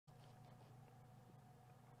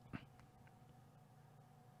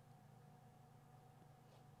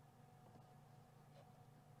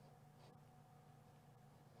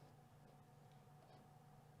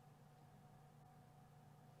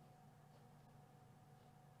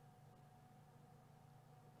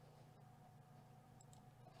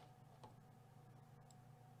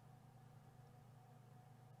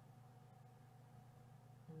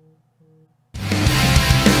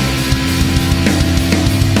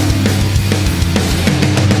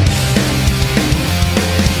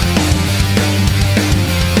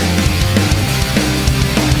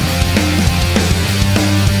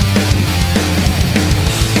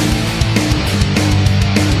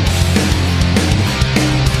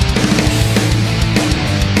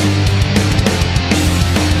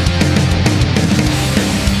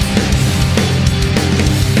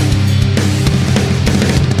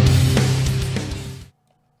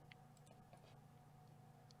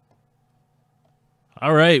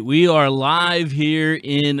All right, we are live here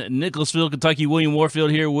in Nicholasville, Kentucky. William Warfield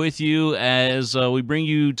here with you as we bring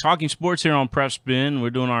you talking sports here on PrepSpin. We're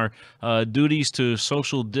doing our duties to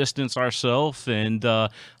social distance ourselves, and I'm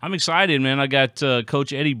excited, man. I got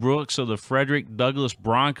Coach Eddie Brooks of the Frederick Douglass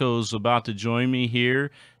Broncos about to join me here,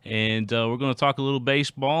 and we're going to talk a little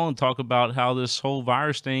baseball and talk about how this whole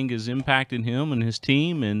virus thing is impacting him and his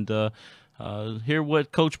team, and hear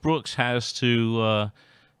what Coach Brooks has to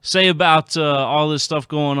say about all this stuff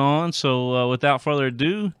going on. So without further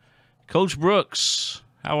ado, Coach Brooks,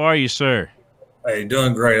 how are you, sir? Hey,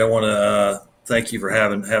 doing great. I want to thank you for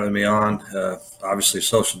having me on. Obviously,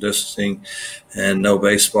 social distancing and no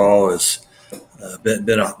baseball has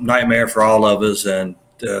been a nightmare for all of us. And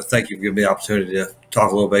thank you for giving me the opportunity to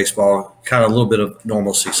talk a little baseball, kind of a little bit of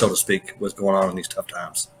normalcy, so to speak, what's going on in these tough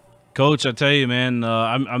times. Coach, I tell you, man,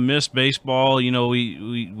 I miss baseball. You know,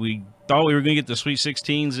 we thought we were going to get the Sweet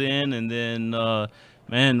 16s in, and then,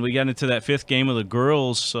 man, we got into that fifth game of the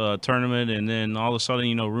girls tournament, and then all of a sudden,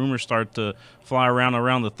 you know, rumors start to fly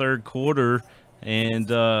around the third quarter, and,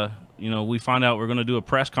 you know, we find out we're going to do a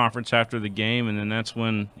press conference after the game, and then that's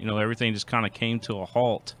when, you know, everything just kind of came to a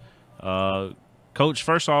halt. Coach,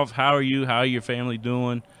 first off, how are you? How are your family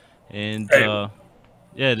doing? And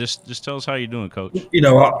yeah, just tell us how you're doing, Coach. You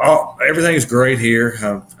know, everything's great here.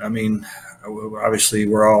 I mean, obviously,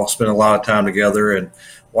 we're all spending a lot of time together and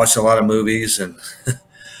watching a lot of movies and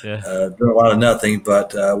doing a lot of nothing.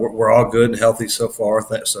 But we're all good and healthy so far.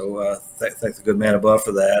 Thank the good man above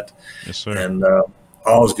for that. Yes, sir. And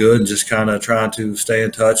all is good, and just kind of trying to stay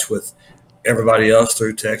in touch with everybody else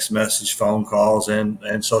through text message, phone calls,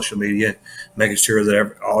 and social media, making sure that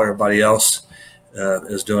everybody else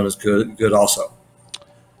is doing as good also.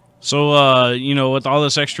 So, you know, with all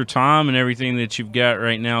this extra time and everything that you've got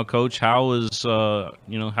right now, Coach, how is,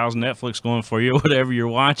 you know, how's Netflix going for you? Whatever you're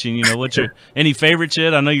watching, you know, what's your any favorites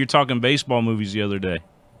yet? I know you're talking baseball movies the other day.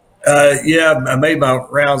 Yeah, I made my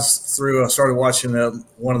rounds through. I started watching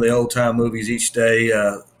one of the old time movies each day,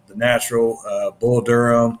 The Natural, Bull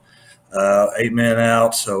Durham, 8 Men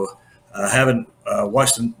Out. So I haven't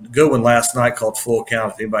watched a good one last night called Full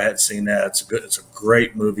Count. If anybody hadn't seen that, it's a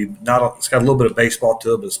great movie. It's got a little bit of baseball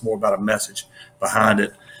to it, but it's more about a message behind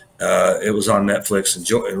it. It was on Netflix,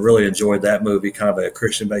 and really enjoyed that movie, kind of a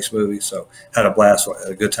Christian-based movie. So had a blast,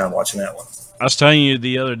 had a good time watching that one. I was telling you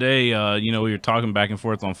the other day, you know, we were talking back and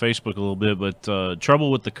forth on Facebook a little bit, but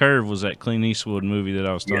Trouble with the Curve was that Clint Eastwood movie that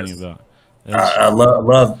I was telling you about. I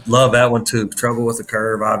love that one too. Trouble with the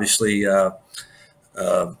Curve, obviously.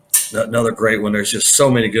 Another great one. There's just so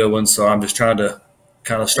many good ones. So I'm just trying to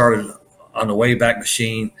kind of start on the way back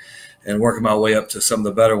machine and working my way up to some of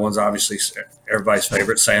the better ones. Obviously, everybody's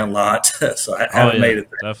favorite, Sandlot. So I haven't made it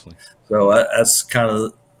there. Definitely. So that's kind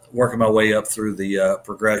of working my way up through the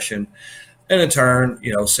progression. And in turn,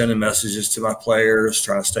 you know, sending messages to my players,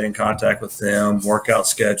 trying to stay in contact with them, workout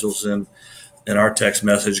schedules in our text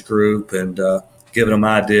message group, and giving them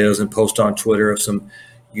ideas and post on Twitter of some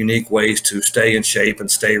unique ways to stay in shape and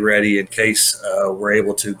stay ready in case we're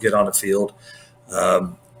able to get on the field.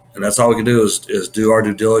 And that's all we can do is do our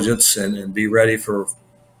due diligence and be ready for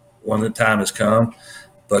when the time has come.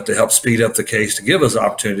 But to help speed up the case, to give us the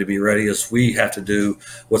opportunity to be ready, is we have to do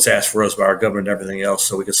what's asked for us by our government and everything else,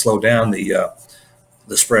 so we can slow down the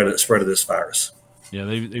spread of this virus. Yeah,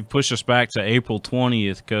 they pushed us back to April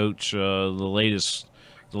 20th, Coach. The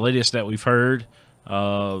latest that we've heard.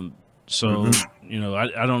 You know,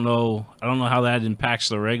 I don't know how that impacts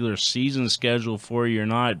the regular season schedule for you or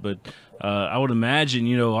not, but I would imagine,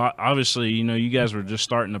 you know, obviously, you know, you guys were just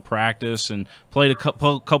starting to practice and played a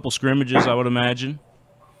couple scrimmages, I would imagine.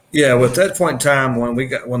 Yeah, well, at that point in time when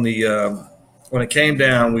it came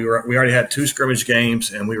down, we already had 2 scrimmage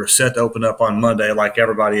games, and we were set to open up on Monday like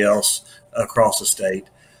everybody else across the state.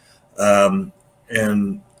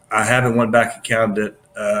 And I haven't went back and counted it.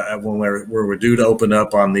 When we're due to open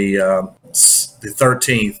up on the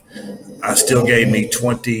 13th, I still gave me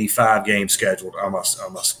 25 games scheduled on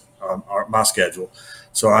my schedule.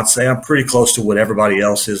 So I'd say I'm pretty close to what everybody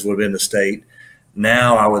else is within the state.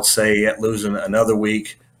 Now I would say at losing another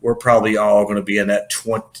week, we're probably all going to be in that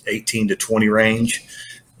 18 to 20 range.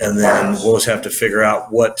 And then we'll just have to figure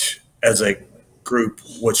out what, as a group,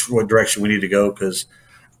 what direction we need to go, because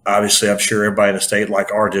obviously I'm sure everybody in the state,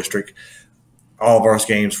 like our district, all of our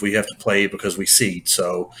games we have to play because we seed.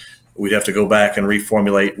 So we'd have to go back and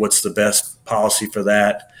reformulate what's the best policy for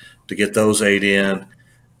that to get those 8 in.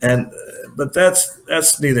 But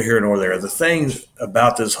that's neither here nor there. The thing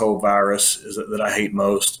about this whole virus is that I hate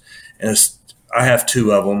most, and I have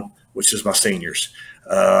 2 of them, which is my seniors.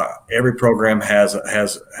 Every program has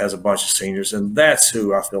a bunch of seniors, and that's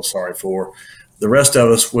who I feel sorry for. The rest of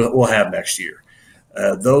us will have next year.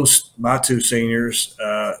 My two seniors,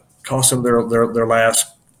 cost them their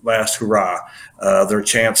last hurrah, their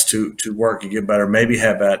chance to work and get better, maybe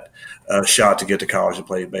have that shot to get to college and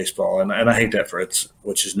play baseball. And I hate that for it,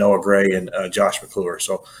 which is Noah Gray and Josh McClure.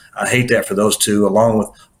 So I hate that for those two, along with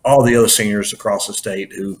all the other seniors across the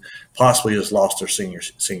state who possibly has lost their senior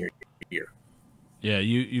year. Yeah,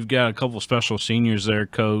 you've got a couple special seniors there,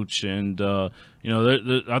 Coach, and you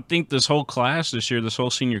know, I think this whole class this year, this whole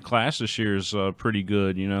senior class this year is pretty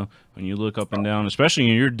good. You know, when you look up and down, especially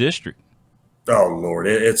in your district. Oh Lord,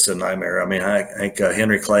 it's a nightmare. I mean, I think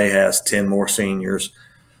Henry Clay has 10 more seniors.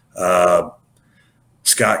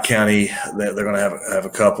 Scott County, they're going to have a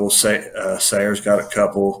couple. Sayre's got a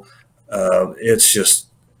couple. It's just,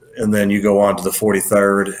 and then you go on to the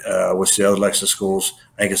 43rd, which the other Lexington schools.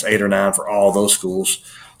 I think it's 8 or 9 for all those schools.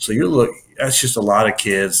 So that's just a lot of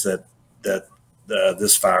kids that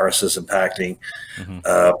this virus is impacting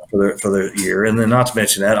for their year. And then not to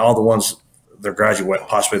mention that all the ones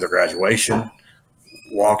possibly their graduation,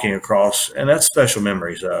 walking across, and that's special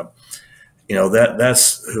memories. You know,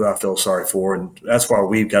 that's who I feel sorry for, and that's why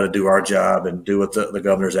we've got to do our job and do what the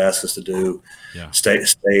governor's asked us to do. Yeah.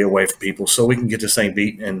 Stay away from people so we can get this thing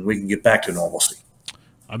beat and we can get back to normalcy.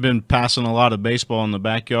 I've been passing a lot of baseball in the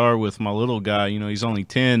backyard with my little guy. You know, he's only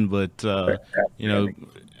 10, but you know,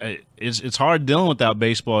 it's hard dealing without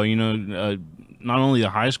baseball. You know, not only the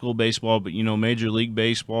high school baseball, but you know, Major League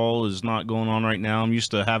Baseball is not going on right now. I'm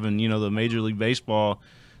used to having, you know, the Major League Baseball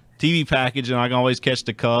TV package, and I can always catch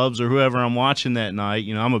the Cubs or whoever I'm watching that night.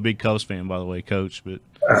 You know, I'm a big Cubs fan, by the way, Coach. But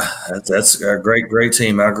that's a great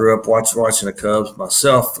team. I grew up watching the Cubs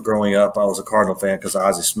myself. Growing up, I was a Cardinal fan because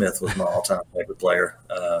Ozzie Smith was my all-time favorite player.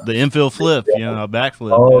 The infield flip, you know, a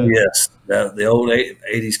backflip. Oh yeah. Yes, the old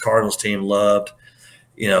 '80s Cardinals team loved.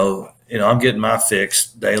 You know, I'm getting my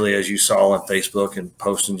fix daily, as you saw on Facebook, and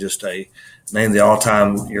posting just name your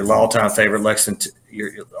all-time favorite Lexington,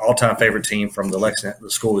 your all-time favorite team from the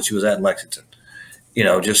school that you was at in Lexington. You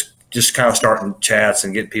know, just kind of starting chats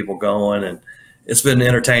and getting people going, and it's been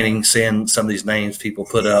entertaining seeing some of these names people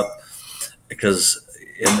put up because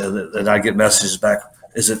and I get messages back.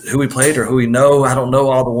 Is it who we played or who we know? I don't know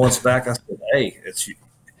all the ones back. I said, hey, it's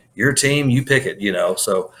your team, you pick it. You know,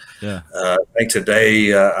 so yeah. I think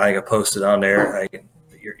today I posted on there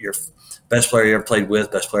your best player you ever played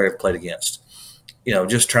with, best player you ever played against. You know,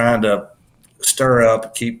 just trying to stir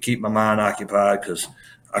up, keep my mind occupied because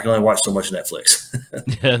I can only watch so much Netflix.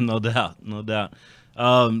 Yeah, no doubt.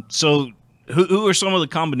 So who are some of the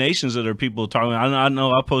combinations that are people talking about? I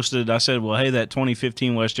know I posted, I said, well, hey, that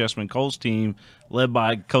 2015 West Jessamine Colts team led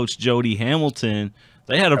by Coach Jody Hamilton,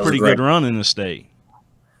 they had a pretty good run in the state.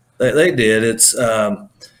 They did. It's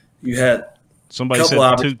you had somebody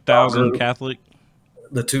said 2000 Catholic.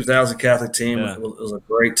 The 2000 Catholic team was a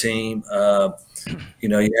great team. You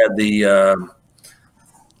know, you had the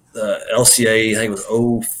LCA, I think it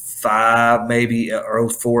was 05 maybe, or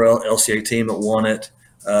 04 LCA team that won it,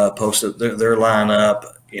 posted their lineup,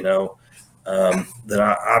 you know. Then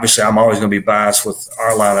obviously I'm always going to be biased with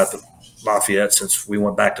our lineup at Lafayette since we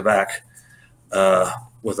went back-to-back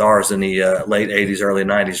with ours in the late 80s, early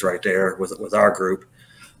 90s right there with our group.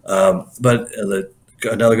 But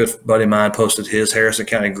another good buddy of mine posted his Harrison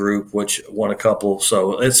County group, which won a couple.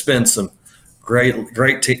 So it's been some great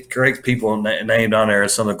people named on there,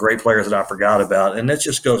 some of the great players that I forgot about. And it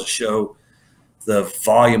just goes to show the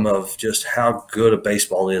volume of just how good a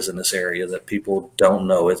baseball is in this area that people don't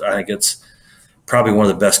know. I think it's probably one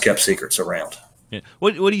of the best kept secrets around. Yeah.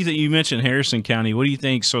 What do you think? You mentioned Harrison County. What do you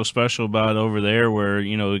think is so special about it over there where,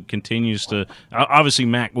 you know, it continues to – obviously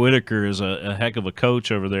Mac Whitaker is a heck of a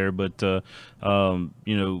coach over there, but,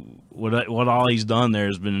 you know, what all he's done there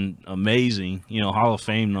has been amazing, you know, Hall of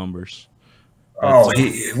Fame numbers.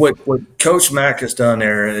 What Coach Mac has done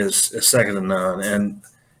there is second to none. And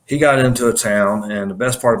he got into a town, and the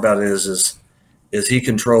best part about it is he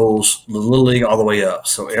controls the Little League all the way up.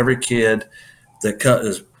 So every kid that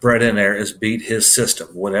is bred in there is beat his system.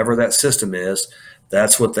 Whatever that system is,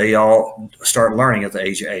 that's what they all start learning at the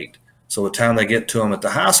age of 8. So the time they get to him at the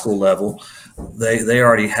high school level, they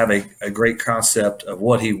already have a great concept of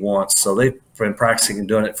what he wants. So they've been practicing and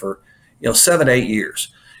doing it for, you know, 7 to 8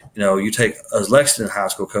 years. You know, you take as Lexington high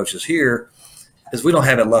school coaches here, is we don't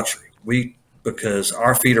have that luxury. Because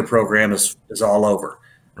our feeder program is all over.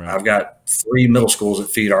 Right. I've got 3 middle schools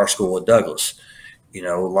that feed our school at Douglas. You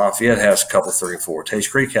know, Lafayette has a couple, 3 or 4.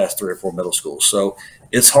 Tage Creek has 3 or 4 middle schools. So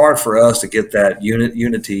it's hard for us to get that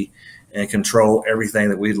unity and control everything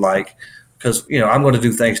that we'd like because, you know, I'm going to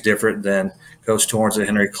do things different than Coach Torrance at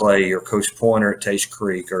Henry Clay or Coach Pointer at Tage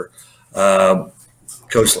Creek or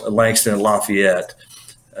Coach Langston and Lafayette.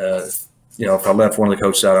 If I left one of the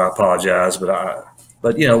coaches out, I apologize.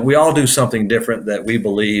 But we all do something different that we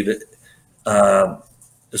believe is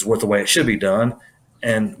what the way it should be done.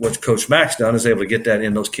 And what Coach Mack's done is able to get that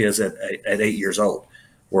in those kids at 8 years old,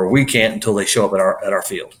 where we can't until they show up at our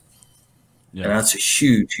field. Yeah. And that's a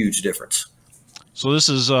huge, huge difference. So this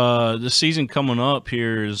is this season coming up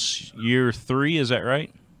here is year 3, is that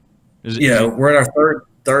right? We're in our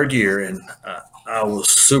third year, and I was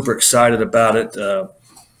super excited about it.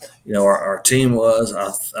 Our team was.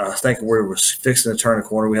 I think we were fixing to turn a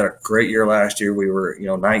corner. We had a great year last year. We were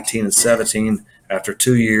 19-17 after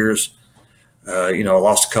 2 years. I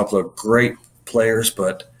lost a couple of great players,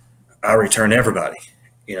 but I returned everybody.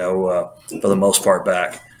 For the most part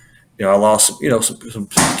back. I lost some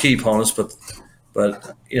key opponents, but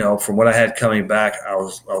from what I had coming back, I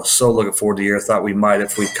was so looking forward to the year. I thought we might,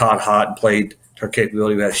 if we caught hot and played to our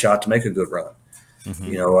capability, we had a shot to make a good run.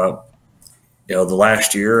 Mm-hmm. The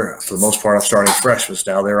last year, for the most part, I'm starting freshmen.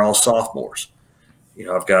 Now they're all sophomores.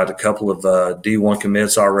 I've got a couple of D1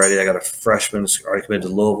 commits already. I got a freshman already committed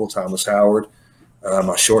to Louisville, Thomas Howard.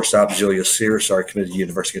 My shortstop, Julius Sears, already committed to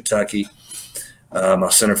University of Kentucky. My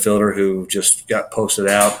center fielder, who just got posted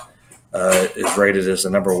out, is rated as the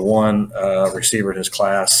number 1 receiver in his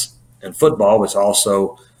class in football, but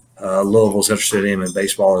also Louisville's interested in him in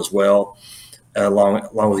baseball as well, along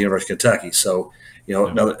with the University of Kentucky. So,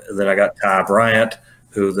 then I got Ty Bryant,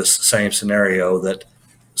 who the same scenario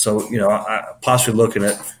I possibly looking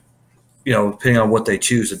at, depending on what they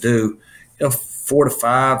choose to do, 4 to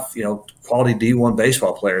 5, quality D1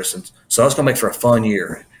 baseball players. And so it's going to make for a fun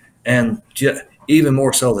year. And even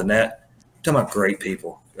more so than that, talking about great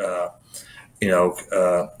people.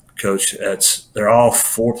 Coach, they're all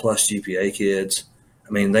 4+ GPA kids.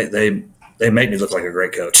 I mean, they make me look like a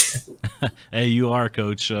great coach. Hey, you are,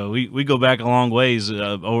 Coach. We go back a long ways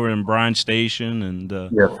over in Bryan Station, and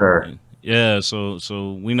yes, sir. Yeah,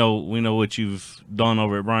 so we know what you've done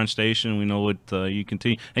over at Bryan Station. We know what you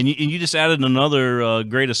continue, and you just added another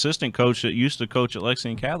great assistant coach that used to coach at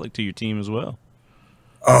Lexington Catholic to your team as well.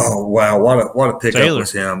 Oh wow, what a pickup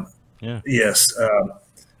was him. Yeah. Yes.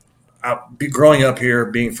 Growing up here,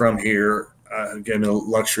 being from here, gave me the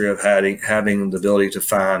luxury of having the ability to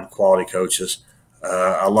find quality coaches.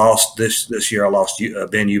 I lost this year. I lost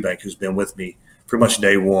Ben Eubank, who's been with me pretty much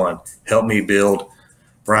day one. Helped me build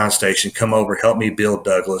Bryan Station. Come over, help me build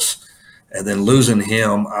Douglas, and then losing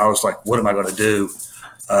him, I was like, "What am I going to do?"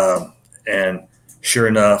 And sure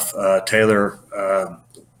enough, Taylor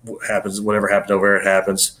happens. Whatever happened over there, it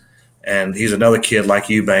happens. And he's another kid like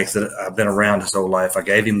Eubank that I've been around his whole life. I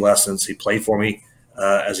gave him lessons. He played for me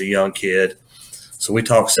as a young kid. So we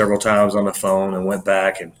talked several times on the phone and went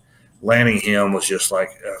back, and landing him was just like,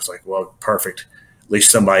 I was like, well, perfect. At least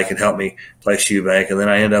somebody can help me place Eubank. And then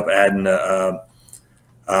I ended up adding,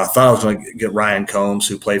 I thought I was going to get Ryan Combs,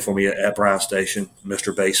 who played for me at Bryan Station,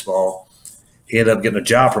 Mr. Baseball. He ended up getting a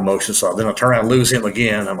job promotion. So then I turn around and lose him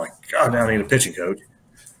again. I'm like, God, now I need a pitching coach.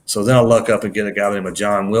 So then I luck up and get a guy named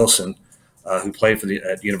John Wilson, who played at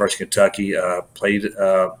the University of Kentucky, played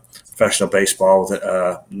professional baseball with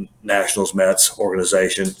Nationals Mets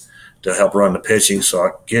organization to help run the pitching. So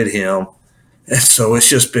I get him. And so it's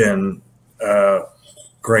just been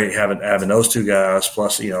great having those two guys.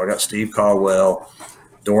 Plus, I got Steve Caldwell,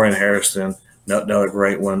 Dorian Harrison, another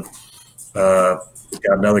great one. Got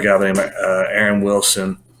another guy named Aaron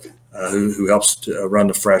Wilson, who helps to run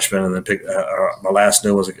the freshmen, and then my last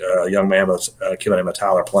new was a young man, a kid named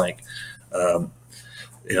Tyler Plank. So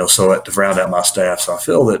to round out my staff. So I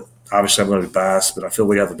feel that obviously I'm going to be biased, but I feel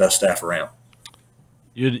we have the best staff around.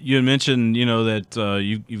 You had mentioned,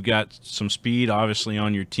 that you've got some speed, obviously,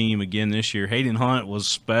 on your team again this year. Hayden Hunt was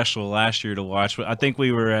special last year to watch. But I think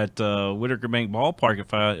we were at Whitaker Bank Ballpark,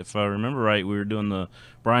 if I remember right. We were doing the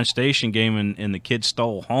Bryan Station game, and the kid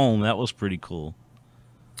stole home. That was pretty cool.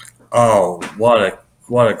 Oh, what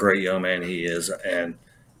a great young man he is, and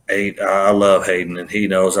I love Hayden, and he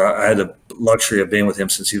knows. I had the luxury of being with him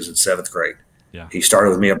since he was in 7th grade. Yeah, he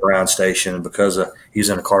started with me at Bryan Station, and because he's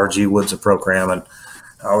in a Carter G. Woodson program, and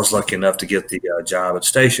I was lucky enough to get the job at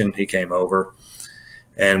Station. He came over,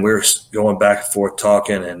 and we were going back and forth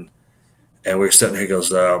talking, and we were sitting there. He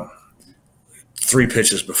goes, 3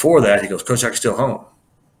 pitches before that, he goes, Coach, I can still home.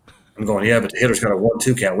 I'm going, yeah, but the hitter's got a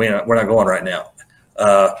 1-2 count. We're not going right now.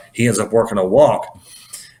 He ends up working a walk.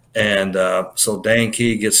 And so Dane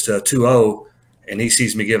Key gets to 2-0, and he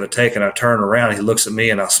sees me give a take, and I turn around, and he looks at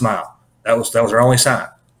me, and I smile. That was our only sign.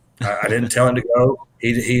 I didn't tell him to go.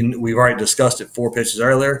 We've already discussed it 4 pitches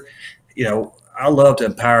earlier. I love to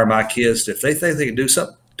empower my kids. If they think they can do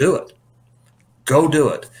something, do it. Go do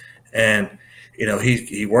it. And,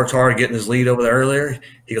 he worked hard getting his lead over there earlier.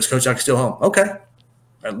 He goes, Coach, I can still home. Okay,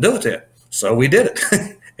 I'll do it then. So we did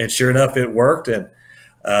it. And sure enough, it worked. And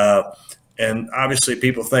obviously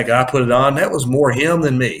people think I put it on. That was more him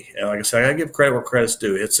than me. And like I said, I give credit where credit's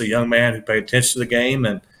due. It's a young man who paid attention to the game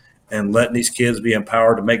and letting these kids be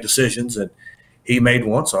empowered to make decisions. And he made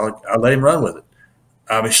one, so I let him run with it.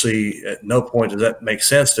 Obviously, at no point does that make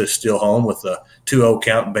sense to steal home with a 2-0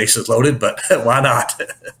 count and bases loaded, but why not?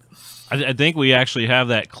 I think we actually have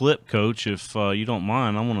that clip, Coach. If you don't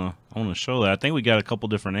mind, I want to show that. I think we got a couple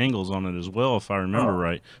different angles on it as well, if I remember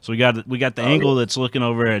right. So we got the angle that's looking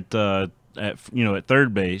over at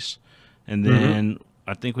third base, and then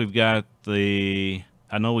I think we've got we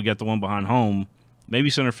got the one behind home, maybe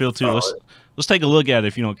center field too. Let's take a look at it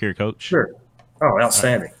if you don't care, Coach. Sure. Oh,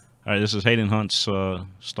 outstanding. All right, this is Hayden Hunt's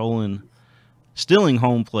stealing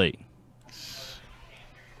home plate.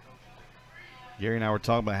 Gary and I were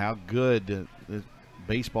talking about how good the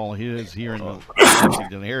baseball is here in the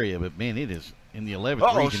Lexington area, but man, it is in the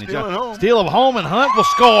 11th region. Steal of home, and Hunt will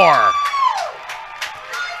score.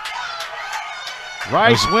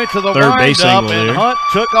 Rice went to the windup, and Hunt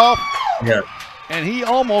took off. Yeah. And he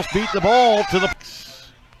almost beat the ball to the.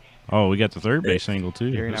 Oh, we got the third base angle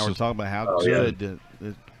too. Gary and I were talking about how good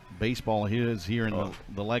the baseball is here in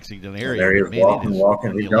the Lexington area. There he is,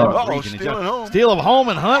 walking. Steal of home,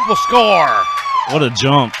 and Hunt will score. What a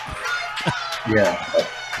jump! Yeah.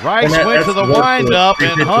 Rice went to the windup,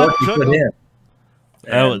 and Hunt took it.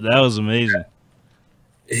 That was amazing.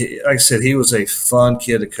 Like I said, he was a fun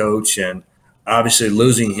kid to coach, and obviously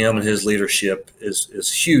losing him and his leadership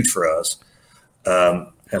is huge for us.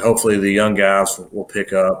 And hopefully the young guys will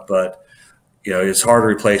pick up. But, it's hard to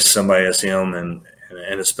replace somebody as him and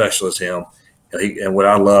as special as him. And what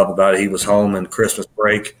I love about it, he was home in Christmas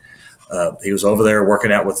break. He was over there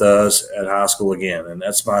working out with us at high school again. And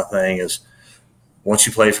that's my thing is once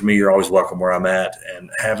you play for me, you're always welcome where I'm at. And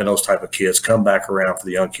having those type of kids come back around for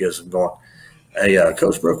the young kids and going, hey,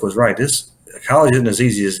 Coach Brooke was right. This college isn't as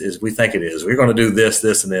easy as we think it is. We're going to do this,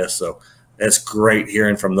 this, and this. So that's great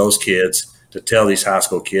hearing from those kids to tell these high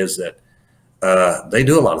school kids that they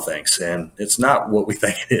do a lot of things, and it's not what we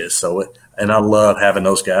think it is. So, and I love having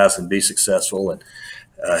those guys and be successful. And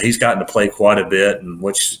he's gotten to play quite a bit, and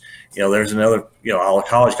which, there's another, all of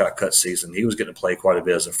college got cut season. He was getting to play quite a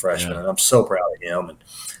bit as a freshman, and I'm so proud of him. And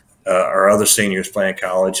our other seniors playing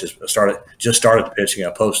college just started pitching.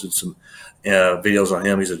 I posted some videos on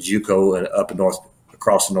him. He's a JUCO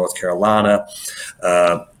across in North Carolina.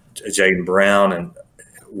 Jaden Brown, and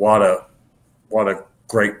what a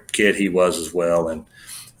great kid he was as well. And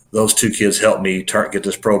those two kids helped me get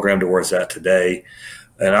this program to where it's at today.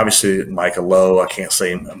 And obviously Micah Lowe, I can't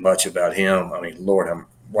say much about him. I mean, Lord,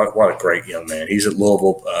 what a great young man. He's at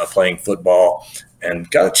Louisville playing football and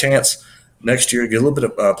got a chance next year to get a little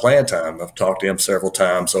bit of playing time. I've talked to him several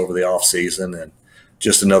times over the off season, and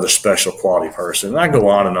just another special quality person. And I go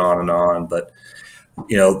on and on and on, but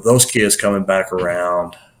those kids coming back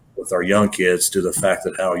around with our young kids to the fact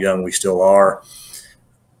that how young we still are.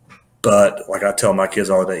 But like I tell my kids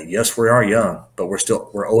all day, yes, we are young, but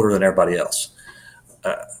we're older than everybody else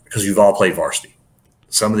because you've all played varsity.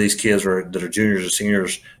 Some of these kids that are juniors or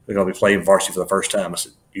seniors, they're going to be playing varsity for the first time. I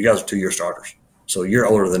said, you guys are 2-year starters, so you're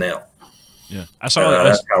older than them. Yeah, I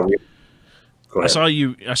saw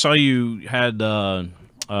you had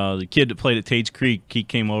the kid that played at Tate's Creek. He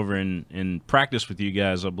came over and practiced with you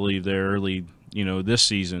guys, I believe, there early, this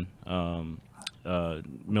season.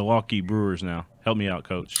 Milwaukee Brewers now. Help me out,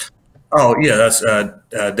 Coach. Oh, yeah, that's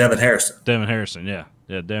Devin Harrison. Devin Harrison, yeah.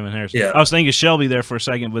 Yeah, Devin Harrison. Yeah. I was thinking Shelby there for a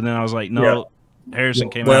second, but then I was like, no, Harrison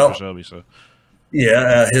came after Shelby. So,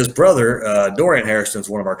 yeah, his brother, Dorian Harrison, is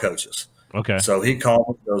one of our coaches. Okay. So he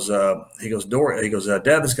called, Devin's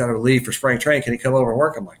got to leave for spring training. Can he come over and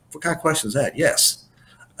work? I'm like, what kind of question is that? Yes.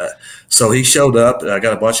 So he showed up, got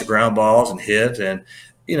a bunch of ground balls and hit. And,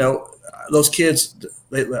 those kids,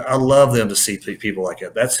 I love them to see people like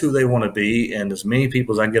that. That's who they want to be. And as many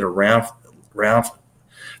people as I can get around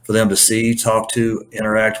for them to see, talk to,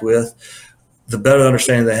 interact with, the better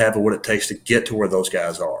understanding they have of what it takes to get to where those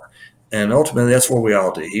guys are. And ultimately, that's what we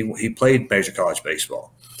all do. He played major college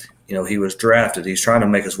baseball. He was drafted. He's trying to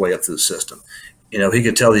make his way up through the system. He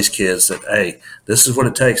could tell these kids that, hey, this is what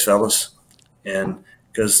it takes, fellas. And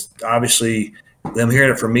because obviously them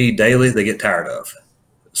hearing it from me daily, they get tired of.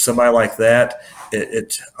 Somebody like that,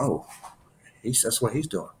 that's what he's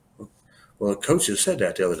doing. Well, the coach just said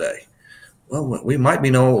that the other day. Well, we might be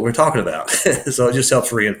knowing what we're talking about. So it just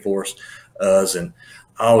helps reinforce us. And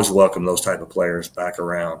I always welcome those type of players back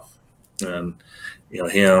around. And,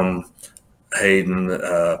 him, Hayden,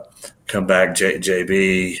 come back,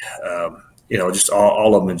 JB, just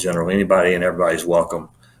all of them in general. Anybody and everybody's welcome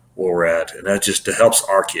where we're at, and that just helps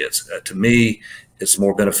our kids. To me, it's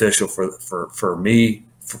more beneficial for me,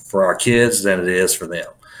 for our kids, than it is for them.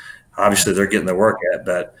 Obviously, they're getting their work at,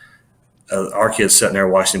 but our kids sitting there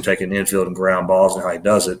watching him taking infield and ground balls and how he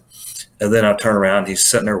does it. And then I turn around, and he's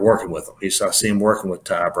sitting there working with them. I see him working with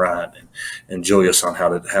Ty Bryant and Julius on how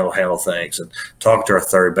to handle things, and talking to our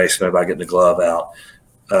third baseman about getting the glove out.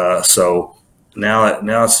 So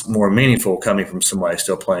now it's more meaningful coming from somebody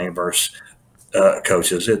still playing versus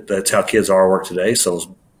coaches. That's how kids are at work today.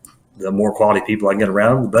 So the more quality people I get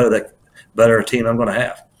around, the better a team I'm going to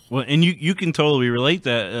have. Well, and you can totally relate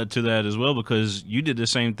that to that as well, because you did the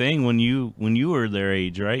same thing when you were their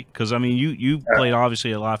age, right? Because I mean, you played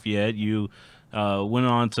obviously at Lafayette. You went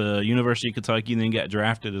on to University of Kentucky and then got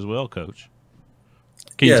drafted as well, Coach.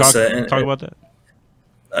 Can you talk about that?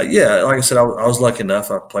 Yeah, like I said, I was lucky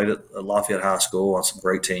enough. I played at Lafayette High School on some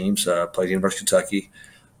great teams. Played at University of Kentucky.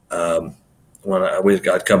 When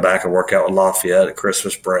I'd come back and work out with Lafayette at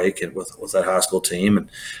Christmas break and with that high school team, and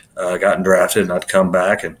gotten drafted, and I'd come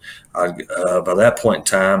back, and by that point in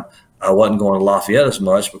time, I wasn't going to Lafayette as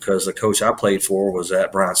much because the coach I played for was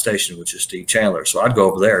at Bryan Station, which is Steve Chandler. So I'd go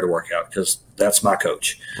over there to work out because that's my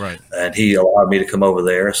coach. Right. And he allowed me to come over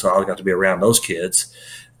there, so I got to be around those kids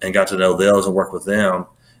and got to know those and work with them.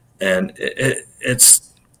 And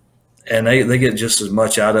it's and they get just as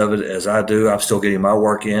much out of it as I do. I'm still getting my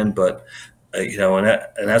work in, but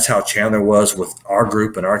and that's how Chandler was with our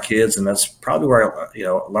group and our kids, and that's probably where I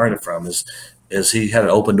learned it from. Is he had an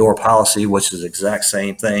open door policy, which is the exact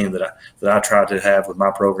same thing that I try to have with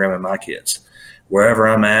my program and my kids. Wherever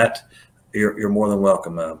I'm at, you're more than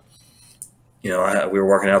welcome. We were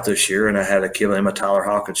working out this year, and I had a kid named Tyler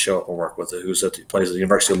Hawkins show up and work with it, he plays at the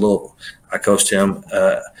University of Louisville. I coached him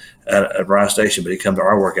at Bryan Station, but he come to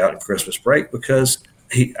our workout in Christmas break because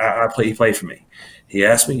he played for me. He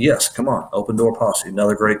asked me, yes, come on, open door policy.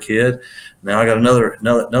 Another great kid. Now I got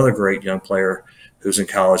another great young player who's in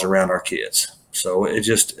college around our kids. So it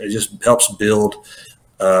just helps build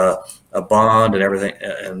a bond and everything,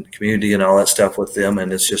 and community and all that stuff with them,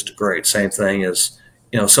 and it's just great. Same thing as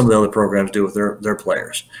some of the other programs do with their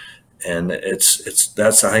players, and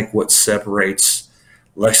that's I think what separates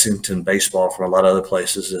Lexington baseball from a lot of other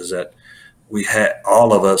places is that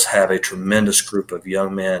all of us have a tremendous group of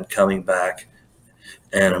young men coming back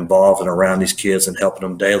and involved and around these kids and helping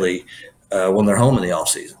them daily when they're home in the off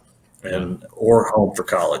season or home for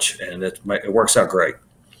college, and it works out great.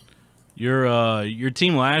 Your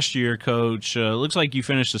team last year, Coach, looks like you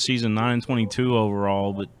finished the season 9-22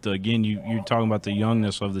 overall, but again, you're talking about the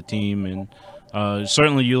youngness of the team, and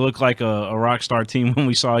certainly you look like a rock star team when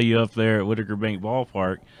we saw you up there at Whitaker Bank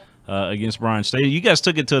Ballpark against Bryan State. You guys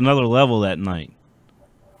took it to another level that night.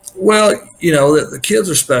 Well, the kids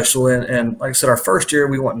are special, and like I said, our first year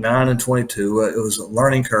we went 9-22. It was a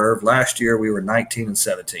learning curve. Last year we were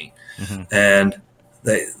 19-17, and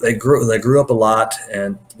they grew up a lot,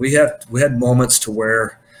 and we had moments to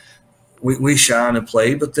where we shined and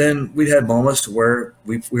played, but then we had moments to where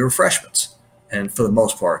we were freshmen, and for the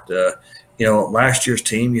most part, last year's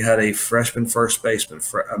team you had a freshman first baseman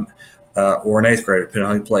or an eighth grader, depending on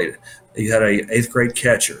how you played it. You had a eighth grade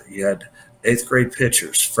catcher. You had eighth grade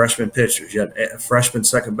pitchers, freshman pitchers. You had a freshman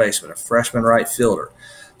second baseman, a freshman right fielder.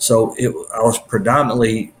 So I was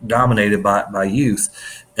predominantly dominated by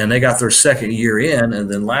youth, and they got their second year in. And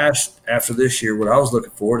then after this year, what I was looking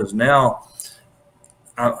forward is now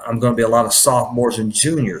I'm going to be a lot of sophomores and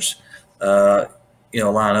juniors,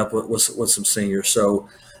 line up with some seniors. So,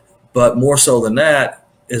 but more so than that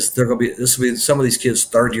is this will be some of these kids'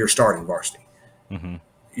 third year starting varsity. Mm-hmm.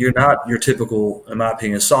 You're not your typical, in my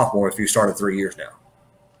opinion, sophomore if you started 3 years now.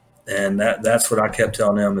 And that's what I kept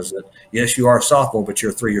telling them is that, yes, you are a sophomore, but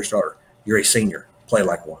you're a 3-year starter. You're a senior. Play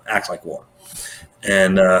like one. Act like one.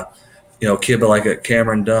 And, kid like a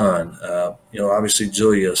Cameron Dunn, obviously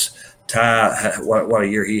Julius, Ty, what a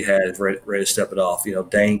year he had, ready to step it off.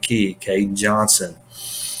 Dane Key, Caden Johnson,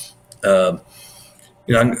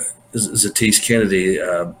 Zatise Kennedy,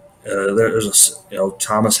 there's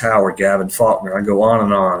Thomas Howard, Gavin Faulkner. I go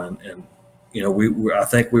on, and I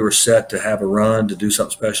think we were set to have a run to do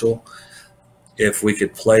something special if we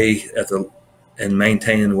could play and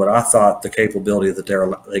maintain what I thought the capability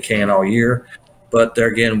that they can all year. But there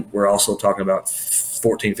again, we're also talking about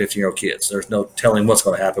 14, 15-year-old kids. There's no telling what's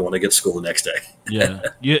going to happen when they get to school the next day. Yeah,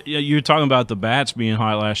 you're talking about the bats being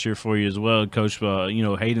high last year for you as well, Coach.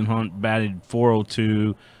 Hayden Hunt batted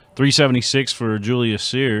 .402. 376 for Julius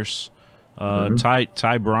Sears.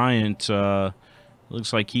 Ty Bryant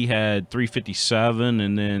looks like he had 357,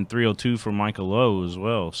 and then 302 for Michael Lowe as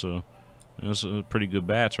well. So those are pretty good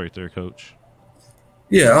bats right there, Coach.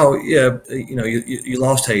 Yeah. Oh, yeah. You know, you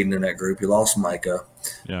lost Hayden in that group. You lost Micah.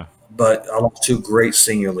 Yeah. But I lost two great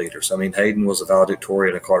senior leaders. I mean, Hayden was a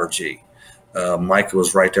valedictorian and a Carter G. Micah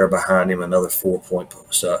was right there behind him, another 4-point.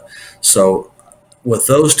 So with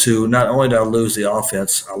those two, not only did I lose the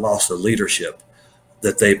offense, I lost the leadership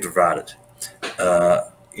that they provided.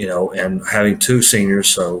 You know, and having two seniors,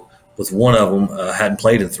 so with one of them hadn't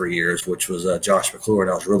played in 3 years, which was Josh McClure,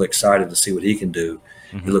 and I was really excited to see what he can do.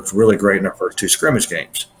 Mm-hmm. He looked really great in our first two scrimmage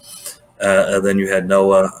games. And then you had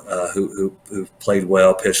Noah, who played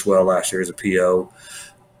well, pitched well last year as a PO.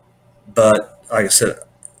 But like I said,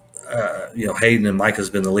 you know, Hayden and Micah has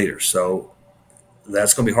been the leaders, so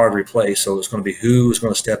that's going to be hard to replace. So it's going to be who is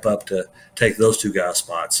going to step up to take those two guys'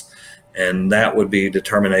 spots, and that would be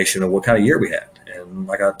determination of what kind of year we had. And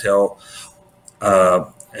like I tell,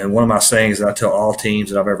 and one of my sayings that I tell all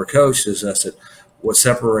teams that I've ever coached is I said, what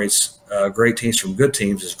separates great teams from good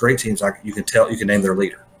teams is great teams. Like you can name their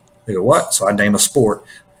leader. They go, what? So I name a sport,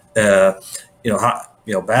 you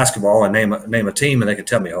know, basketball, and name a team, and they can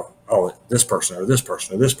tell me, oh, this person or this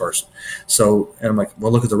person or this person. So, and I'm like,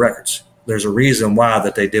 well, look at the records. There's a reason why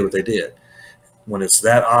that they did what they did. When it's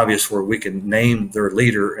that obvious, where we can name their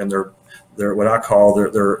leader and their what I call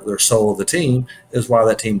their soul of the team, is why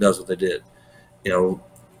that team does what they did. You know,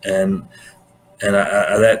 and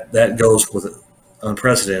that goes with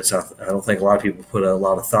unprecedented. I don't think a lot of people put a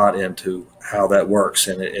lot of thought into how that works,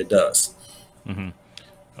 and it does. Mm-hmm.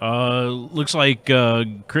 Looks like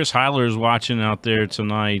Chris Heiler is watching out there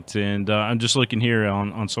tonight, and I'm just looking here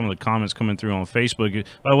on some of the comments coming through on Facebook.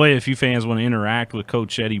 By the way, if you fans want to interact with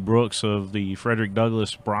Coach Eddie Brooks of the Frederick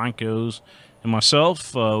Douglass Broncos and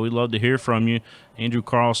myself, we'd love to hear from you. Andrew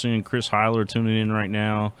Carlson and Chris Heiler tuning in right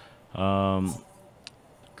now.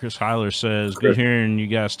 Chris Heiler says, good hearing you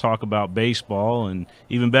guys talk about baseball, and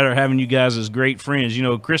even better having you guys as great friends. You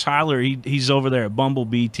know, Chris Heiler, he's over there at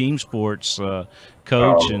Bumblebee Team Sports,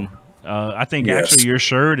 coach, and I think actually your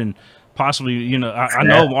shirt and possibly, you know, I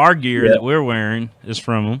know our gear that we're wearing is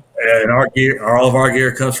from him. And our gear, all of our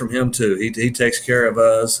gear comes from him too. He takes care of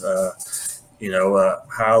us. You know,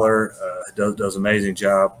 Heiler does an amazing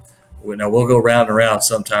job. Now we'll go round and around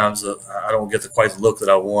sometimes. I don't get quite the look that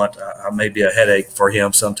I want. I may be a headache for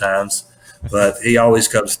him sometimes, but he always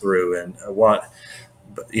comes through. And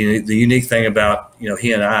you know, the unique thing about, you know,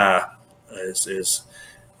 he and I is,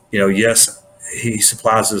 you know, yes, he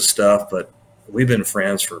supplies his stuff, but we've been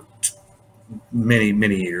friends for many,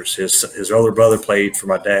 many years. His older brother played for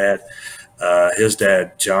my dad. His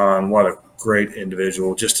dad, John, what a great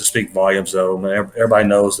individual. Just to speak volumes of him. And everybody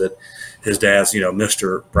knows that his dad's, you know,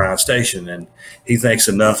 Mr. Bryan Station, and he thinks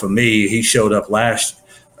enough of me. He showed up last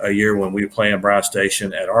year when we were playing Bryan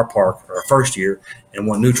Station at our park, our first year, and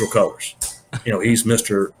won neutral colors. You know, he's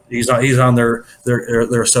on their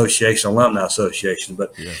association, alumni association.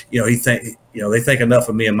 But you know, they think enough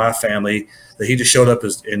of me and my family that he just showed up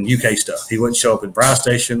in UK stuff. He wouldn't show up in Bryan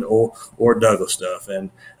Station or Douglas stuff,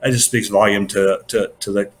 and that just speaks volume to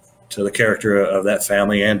the character of that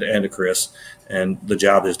family and to Chris and the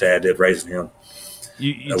job his dad did raising him.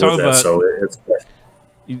 You talk about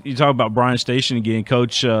you talk about Bryan Station again,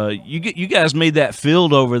 Coach. You guys made that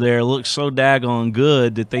field over there look so daggone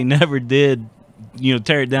good that they never did, you know,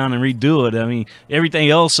 tear it down and redo it. I mean, everything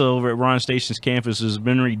else over at Bryan Station's campus has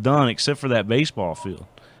been redone except for that baseball field.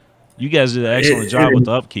 You guys did an excellent job with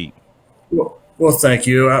the upkeep. Well, thank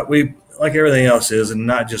you. We, like everything else is, and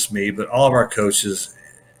not just me, but all of our coaches,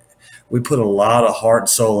 we put a lot of heart and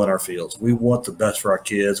soul in our fields. We want the best for our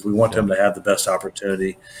kids. We want them to have the best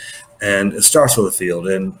opportunity. And it starts with the field.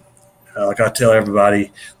 And like I tell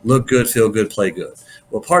everybody, look good, feel good, play good.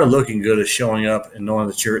 Well, part of looking good is showing up and knowing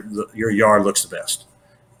that your yard looks the best.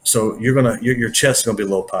 So your chest is going to be a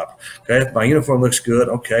little pop. Okay, if my uniform looks good,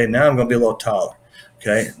 okay, now I'm going to be a little taller.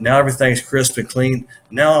 Okay, now everything's crisp and clean.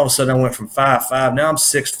 Now all of a sudden I went from 5'5", now I'm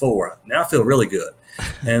 6'4". Now I feel really good.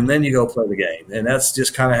 And then you go play the game. And that's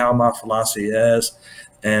just kind of how my philosophy is.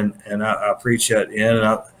 And I preach that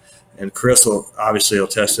in, and Chris will obviously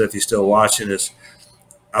attest to it if he's still watching, is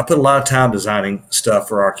I put a lot of time designing stuff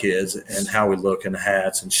for our kids and how we look in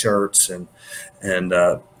hats and shirts and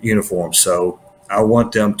uniforms. So I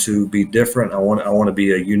want them to be different. I want to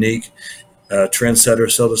be a unique trendsetter,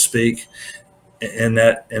 so to speak, in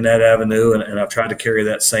that avenue. And I've tried to carry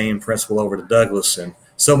that same principle over to Douglas, and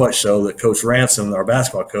so much so that Coach Ransom, our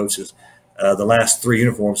basketball coach, is the last 3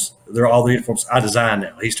 uniforms, they're all the uniforms I design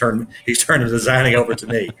now. He's turned the designing over to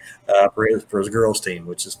me for his girls team,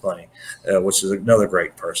 which is funny, which is another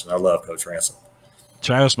great person. I love Coach Ransom.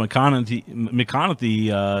 Travis McConaughey,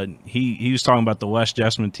 he was talking about the West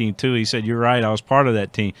Jessamine team too. He said, "You're right, I was part of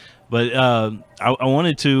that team." But I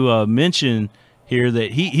wanted to mention here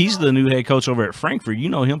that he's the new head coach over at Frankfurt. You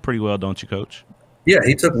know him pretty well, don't you, Coach? Yeah,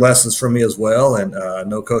 he took lessons from me as well, and I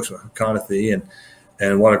know Coach Conathy,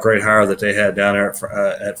 and what a great hire that they had down there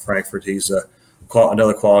at Frankfurt. He's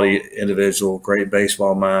another quality individual, great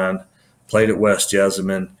baseball mind, played at West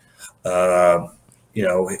Jessamine, you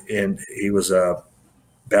know, and he was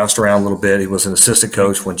bounced around a little bit. He was an assistant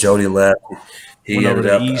coach when Jody left. He ended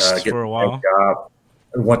up getting for a while. a job.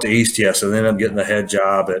 Went to East, yes, and then ended up getting the head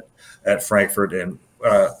job at Frankfurt,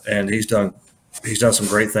 and he's done some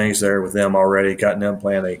great things there with them already. Gotten them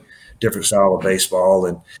playing a different style of baseball,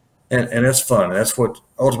 and it's fun. And that's what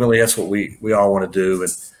we all want to do,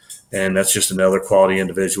 and that's just another quality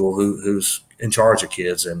individual who's in charge of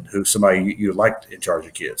kids and who's somebody you like in charge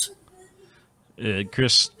of kids.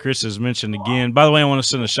 Chris has mentioned again. By the way, I want to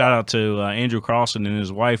send a shout out to Andrew Carlson and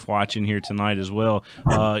his wife watching here tonight as well.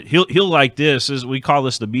 He'll like this. We call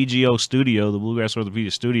this the BGO Studio, the Bluegrass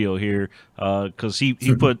Orthopedic Studio here, because he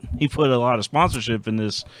put a lot of sponsorship in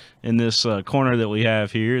this corner that we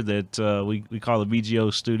have here that we call the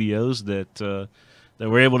BGO Studios that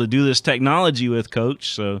we're able to do this technology with,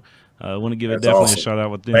 Coach. So I want to give it definitely awesome. A shout out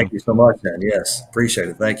with them. Thank you so much, man. Yes, appreciate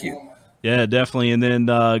it. Thank you. Yeah, definitely. And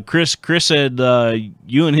then Chris said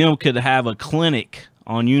you and him could have a clinic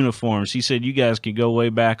on uniforms. He said you guys could go way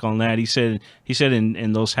back on that. He said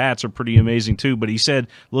and those hats are pretty amazing too. But he said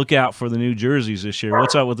look out for the new jerseys this year.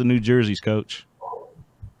 What's up with the new jerseys, Coach?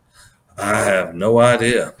 I have no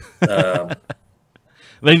idea.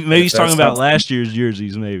 Maybe he's talking about last year's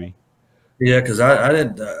jerseys, maybe. Yeah, because I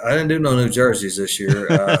didn't do no new jerseys this year.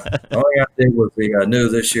 The only thing I did was the new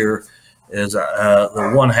this year is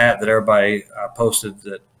the one hat that everybody posted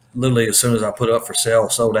that literally as soon as I put it up for sale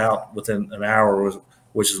sold out within an hour,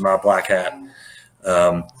 which is my black hat.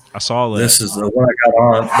 I saw that. This is the one I got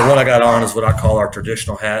on. The one I got on is what I call our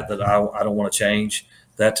traditional hat that I don't want to change.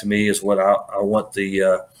 That to me is what I want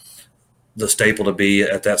the staple to be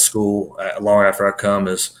at that school long after I come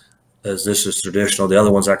as this is traditional. The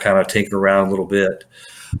other ones I kind of tinker around a little bit.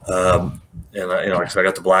 And like I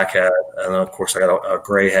got the black hat, and then of course I got a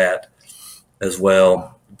gray hat as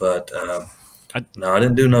well, but no, I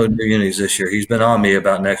didn't do no new unis this year. He's been on me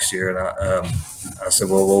about next year, and I said,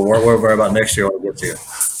 well, worry about next year when I get to you.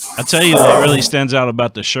 I tell you, what really stands out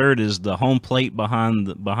about the shirt is the home plate behind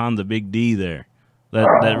the big D there.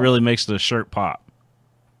 That really makes the shirt pop.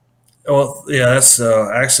 Well, yeah, that's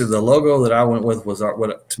actually the logo that I went with was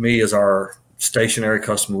what to me is our stationary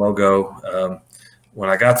custom logo. When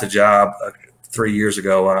I got the job 3 years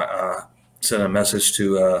ago, I sent a message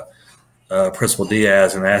to Principal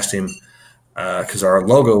Diaz and asked him because our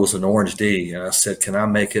logo was an orange D, and I said, "Can I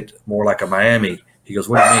make it more like a Miami?" He goes,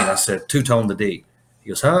 "What do you mean?" I said, "Two-tone the D." He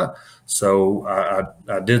goes, "Huh?" So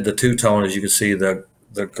I did the two-tone, as you can see those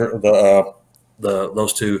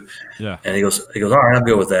two. Yeah. And he goes, "All right, I'm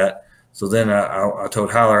good with that." So then I told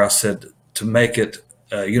Hyler, I said, to make it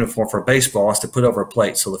uniform for baseball, I said, put over a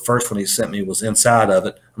plate. So the first one he sent me was inside of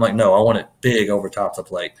it. I'm like, no, I want it big over top of the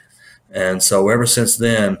plate. And so ever since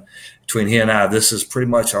then, between he and I, this is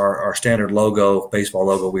pretty much our standard logo, baseball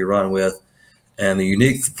logo we run with. And the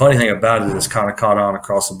unique, funny thing about it is kind of caught on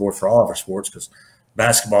across the board for all of our sports because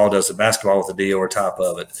basketball does the basketball with the D over top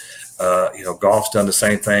of it. Golf's done the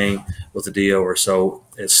same thing with the D over. So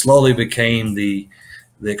it slowly became the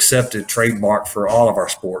accepted trademark for all of our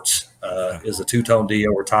sports is a two-tone D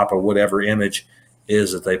over top of whatever image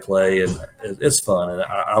is that they play, and it's fun, and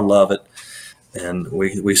I love it. And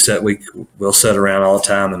we'll sit around all the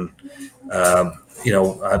time, and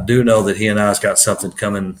I do know that he and I's got something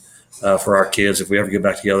coming for our kids if we ever get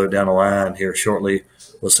back together down the line here shortly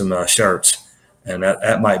with some shirts, and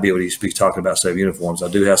that might be what he's talking about instead of uniforms. I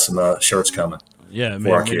do have some shirts coming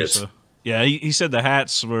for our kids. So. Yeah, he said the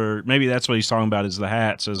hats were – maybe that's what he's talking about is the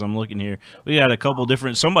hats as I'm looking here. We had a couple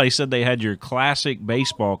different – somebody said they had your classic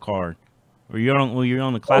baseball card. Were you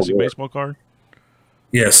on the classic baseball card?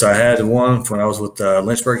 Yes, I had one when I was with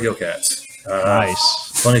Lynchburg Hillcats.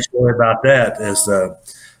 Nice. Funny story about that is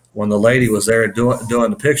when the lady was there doing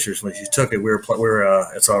the pictures, when she took it, where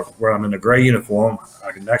I'm in a gray uniform.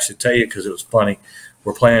 I can actually tell you because it was funny.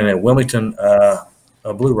 We're playing at Wilmington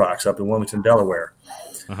Blue Rocks up in Wilmington, Delaware.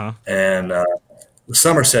 Uh-huh. And the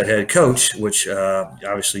Somerset head coach, which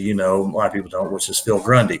obviously a lot of people don't, which is Phil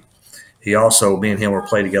Grundy. Me and him were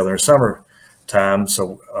playing together in summertime,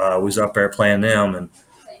 so we was up there playing them, and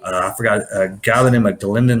I forgot a guy by the name of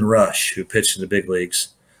Glendon Rush, who pitched in the big leagues,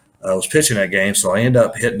 was pitching that game. So I end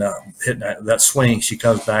up hitting that swing. She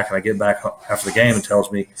comes back, and I get back after the game and tells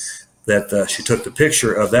me that she took the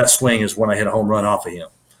picture of that swing is when I hit a home run off of him.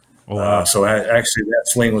 Oh, wow. So actually that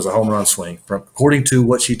swing was a home run swing, according to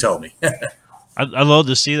what she told me. I'd love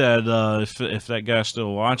to see that if that guy's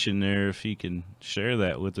still watching there, if he can share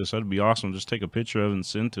that with us, that'd be awesome. Just take a picture of it and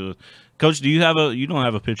send to us. Coach, you don't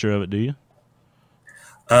have a picture of it, do you?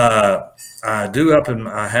 I do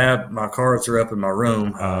I have my cards are up in my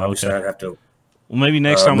room. Okay. I'd have to. Well, maybe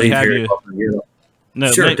next time we have you.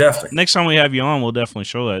 No, sure, definitely. Next time we have you on, we'll definitely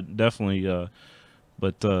show that. Definitely.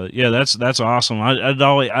 But yeah, that's awesome.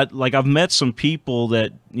 I've met some people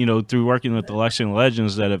that, you know, through working with the Lexington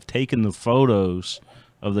Legends that have taken the photos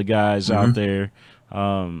of the guys out there.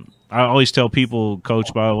 I always tell people,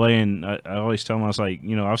 Coach, by the way, and I always tell them, I was like,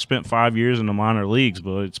 you know, I've spent 5 years in the minor leagues,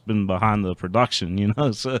 but it's been behind the production, you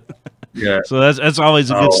know. So yeah, so that's always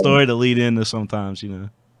a good story to lead into sometimes, you know.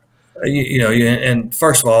 And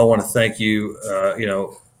first of all, I want to thank you,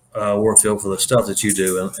 Warfield, for the stuff that you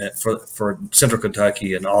do, and for Central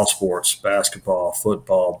Kentucky and all sports, basketball,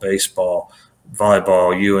 football, baseball,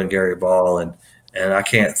 volleyball, you and Gary Ball, and I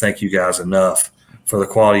can't thank you guys enough for the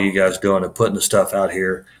quality you guys doing and putting the stuff out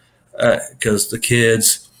here, because the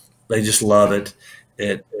kids, they just love it.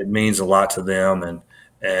 It means a lot to them, and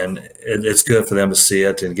it's good for them to see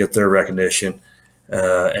it and get their recognition.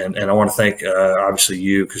 And I want to thank obviously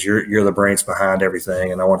you, because you're the brains behind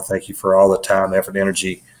everything, and I want to thank you for all the time, effort, and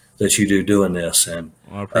energy that you do doing this. And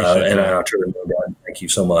I appreciate that. I truly know that. Thank you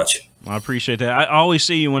so much. I appreciate that. I always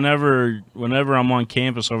see you whenever I'm on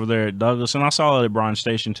campus over there at Douglas, and I saw it at Bryan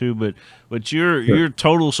Station too. But you're a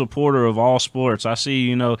total supporter of all sports. I see,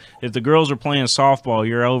 you know, if the girls are playing softball,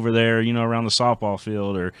 you're over there, you know, around the softball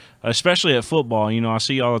field, or especially at football. You know, I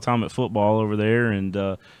see you all the time at football over there, and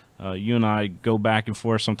you and I go back and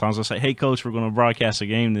forth sometimes. I say, "Hey, Coach, we're going to broadcast a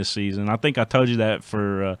game this season." I think I told you that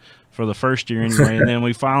for the first year anyway, and then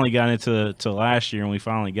we finally got into last year, and we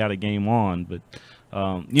finally got a game on. But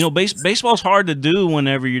you know, baseball's hard to do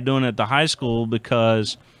whenever you're doing it at the high school,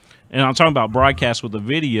 because, and I'm talking about broadcast with the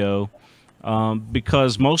video,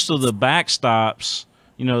 because most of the backstops,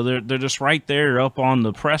 you know, they're just right there up on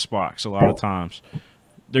the press box a lot of times.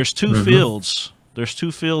 There's two fields. There's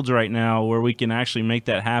two fields right now where we can actually make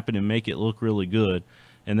that happen and make it look really good,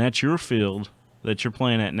 and that's your field that you're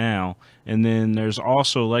playing at now, and then there's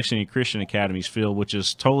also Lexington Christian Academy's field, which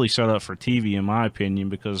is totally set up for TV, in my opinion,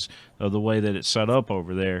 because of the way that it's set up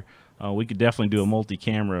over there. We could definitely do a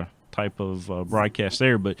multi-camera type of broadcast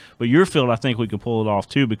there, but your field, I think we could pull it off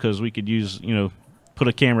too, because we could use, you know, put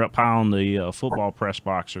a camera up high on the football press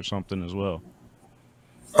box or something as well.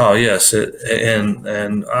 Oh yes,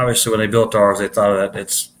 and obviously when they built ours, they thought of that.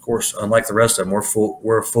 It's, of course, unlike the rest of them,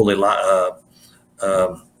 we're fully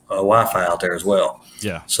Wi-Fi out there as well.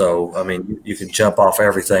 Yeah. So I mean, you can jump off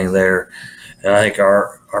everything there, and I think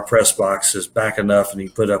our press box is back enough, and you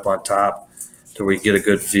put it up on top to where you get a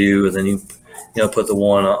good view, and then you put the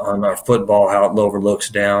one on our football, how it overlooks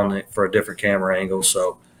down for a different camera angle.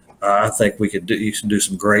 So I think you can do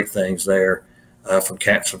some great things there from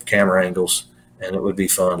camera angles, and it would be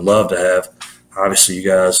fun. Love to have, obviously, you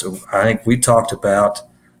guys. I think we talked about,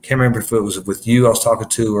 can't remember if it was with you I was talking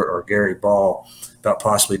to, or Gary Ball, about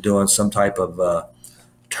possibly doing some type of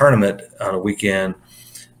tournament on a weekend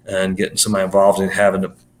and getting somebody involved in having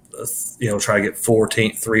to, try to get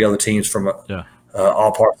three other teams from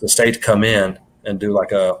all parts of the state to come in and do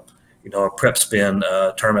like a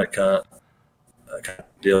PrepSpin tournament kind of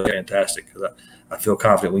deal. Fantastic, because I feel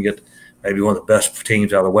confident we get maybe one of the best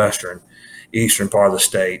teams out of the eastern part of the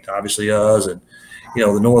state. Obviously us and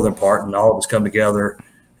the northern part, and all of us come together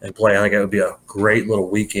and play. I think it would be a great little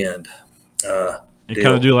weekend. And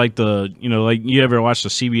kind of do like like you ever watch the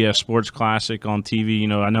CBS Sports Classic on TV?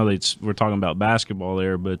 I know we're talking about basketball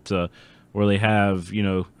there, but where they have,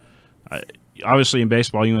 obviously in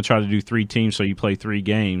baseball you want to try to do 3 teams, so you play 3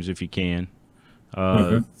 games if you can.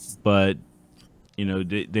 But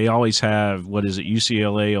they always have, what is it,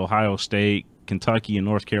 UCLA, Ohio State, Kentucky, and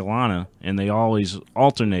North Carolina, and they always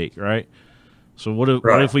alternate, right? So what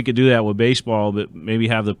if we could do that with baseball, but maybe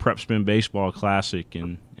have the PrepSpin Baseball Classic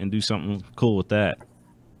and do something cool with that?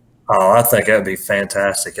 Oh, I think that'd be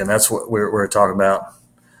fantastic, and that's what we're talking about.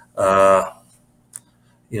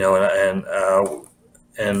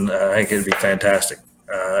 And I think it'd be fantastic.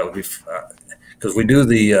 That would be because we do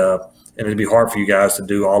and it'd be hard for you guys to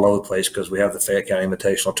do all over the place because we have the Fayette County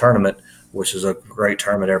Invitational Tournament, which is a great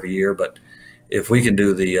tournament every year. But if we can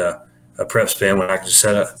do the PrepSpin, when I can just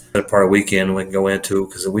set a part of the weekend we can go into,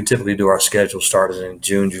 because we typically do our schedule started in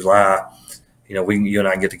June, July. You and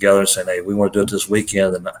I can get together and say, hey, we want to do it this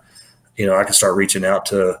weekend, and I can start reaching out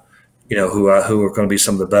to who are going to be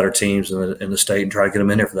some of the better teams in the state and try to get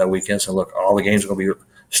them in here for that weekend. So look, all the games are going to be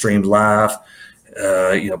streamed live.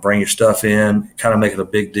 Bring your stuff in, kind of make it a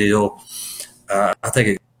big deal. I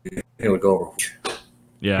think it would go over.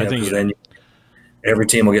 Yeah, I think then every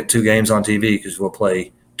team will get 2 games on TV because we'll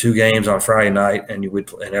play 2 games on Friday night, and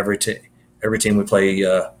every team would play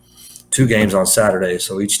 2 games on Saturday.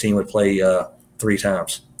 So each team would play 3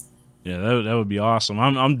 times. Yeah, that would be awesome.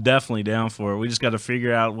 I'm definitely down for it. We just got to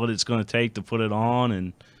figure out what it's going to take to put it on,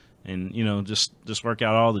 and just work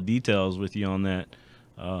out all the details with you on that.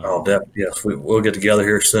 Definitely. Yes, we'll get together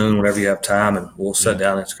here soon whenever you have time, and we'll sit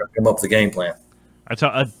down and come up with a game plan.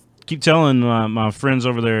 I keep telling my friends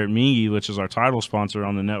over there at Mingua, which is our title sponsor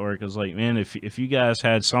on the network, is like, man, if you guys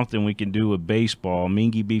had something we can do with baseball,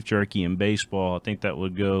 Mingua beef jerky and baseball, I think that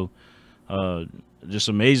would go just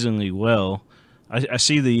amazingly well. I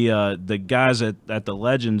see the guys at the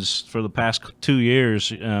Legends for the past 2 years.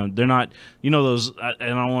 They're not, those. And I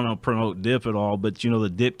don't want to promote dip at all, but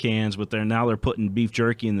the dip cans. But they're putting beef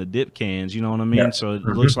jerky in the dip cans. You know what I mean? Yeah. So it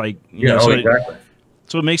looks like exactly.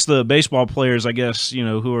 So it makes the baseball players, I guess,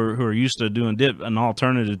 who are used to doing dip, an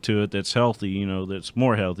alternative to it that's healthy. That's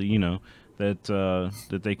more healthy. That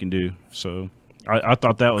they can do. So I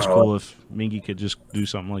thought that was cool. If Mingua could just do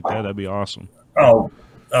something like that, that'd be awesome.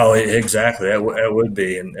 Oh, exactly. That would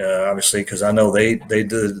be, and obviously, because I know they did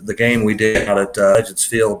the game we did out at Legends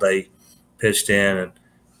Field. They pitched in and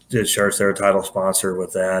did shirts. They're a title sponsor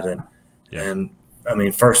with that, and I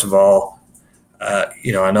mean, first of all,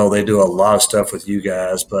 I know they do a lot of stuff with you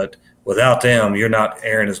guys, but without them, you're not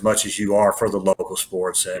airing as much as you are for the local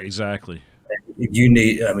sports. And exactly. You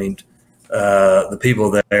need, the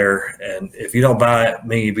people there, and if you don't buy it,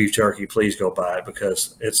 Mingua beef jerky, please go buy it,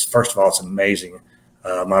 because first of all, it's amazing.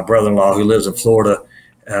 My brother-in-law, who lives in Florida,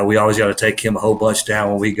 we always got to take him a whole bunch down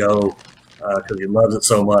when we go because he loves it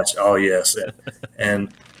so much. Oh yes,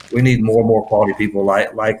 and we need more and more quality people like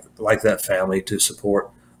that family to support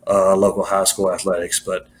local high school athletics.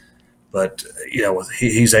 But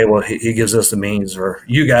he's able. He gives us the means, or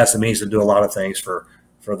you guys the means, to do a lot of things for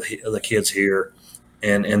the kids here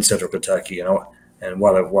in Central Kentucky. And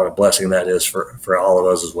what a blessing that is for all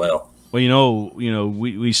of us as well. Well,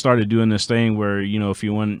 we started doing this thing where, if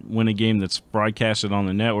you win a game that's broadcasted on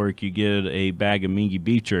the network, you get a bag of Mingua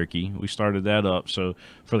beef jerky. We started that up. So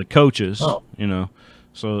for the coaches, so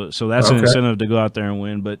that's an incentive to go out there and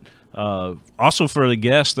win. But also for the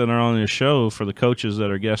guests that are on the show, for the coaches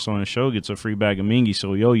that are guests on the show, gets a free bag of Mingua. So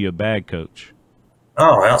we owe you a bag, Coach.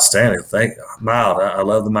 Oh, outstanding. Thank you. Mild. I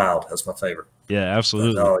love the mild. That's my favorite. Yeah,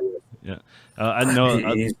 absolutely. Yeah. I know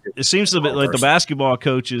it seems to be like the basketball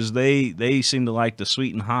coaches, they seem to like the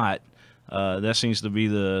sweet and hot. That seems to be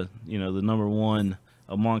the the number one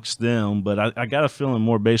amongst them. But I got a feeling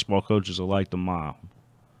more baseball coaches will like the mild.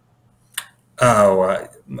 Oh,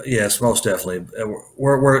 yes, most definitely.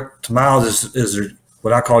 We're mild is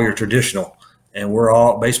what I call your traditional, and we're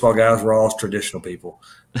all baseball guys. We're all traditional people.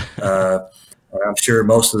 I'm sure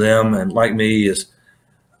most of them, and like me, is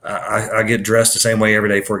I get dressed the same way every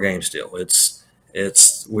day for a game. Still,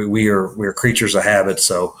 we're creatures of habit.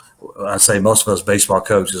 So I say most of us baseball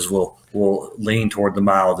coaches will lean toward the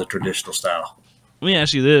mild, the traditional style. Let me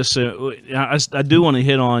ask you this: I do want to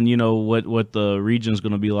hit on what the region's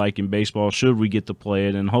going to be like in baseball. Should we get to play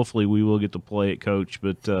it, and hopefully we will get to play it, Coach.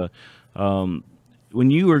 But when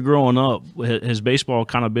you were growing up, has baseball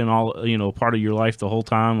kind of been all part of your life the whole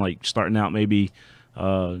time? Like starting out maybe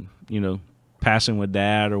passing with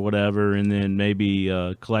dad or whatever, and then maybe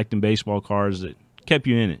collecting baseball cards that kept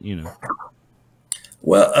you in it,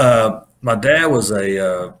 Well, my dad was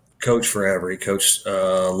a coach forever. He coached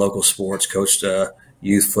local sports, coached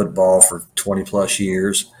youth football for 20-plus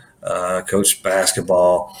years, coached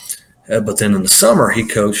basketball. But then in the summer, he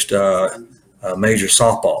coached major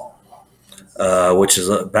softball, which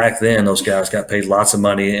is back then those guys got paid lots of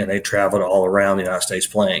money, and they traveled all around the United States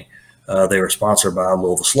playing. They were sponsored by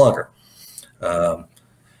Louisville Slugger.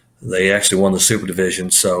 They actually won the Super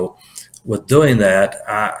Division. So with doing that,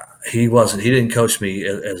 he didn't coach me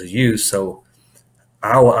as a youth. So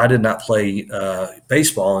I did not play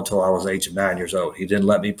baseball until I was the age of 9 years old. He didn't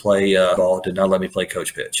let me play ball, did not let me play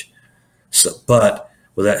coach pitch. So, but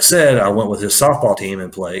with that said, I went with his softball team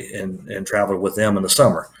and played and traveled with them in the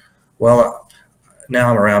summer. Well,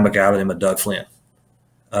 now I'm around a guy named Doug Flynn.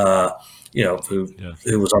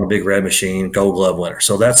 Who was on the Big Red Machine, Gold Glove winner.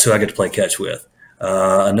 So that's who I get to play catch with.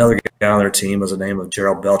 Another guy on their team was the name of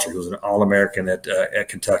Gerald Belcher, who was an All-American at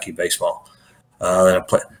Kentucky baseball.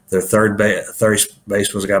 Their third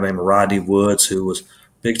base was a guy named Rodney Woods, who was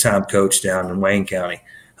big-time coach down in Wayne County,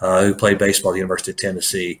 who played baseball at the University of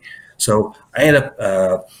Tennessee. So I ended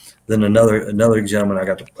up then another gentleman I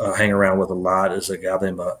got to hang around with a lot is a guy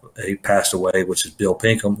named he passed away, which is Bill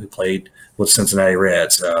Pinkham, who played with Cincinnati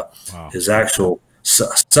Reds. Wow. His actual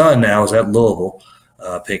son now is at Louisville.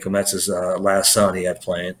 Pinkham, that's his last son he had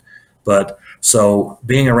playing. But so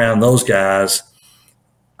being around those guys,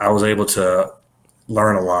 I was able to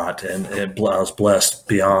learn a lot, and I was blessed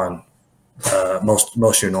beyond most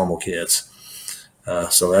of your normal kids.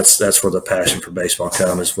 So that's where the passion for baseball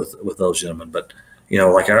comes with those gentlemen. But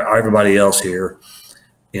like everybody else here,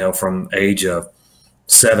 from age of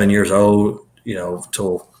 7 years old,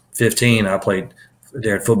 till 15, I played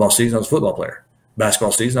during football season. I was a football player.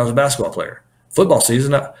 Basketball season, I was a basketball player. Football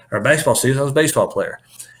season or baseball season, I was a baseball player.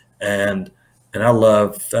 And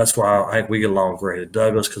that's why we get along great at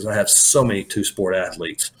Douglas, because I have so many two-sport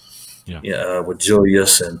athletes. With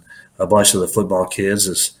Julius and a bunch of the football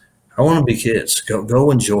kids. I want to be kids.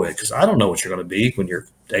 Go enjoy it, because I don't know what you're going to be when you're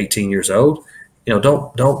 18 years old.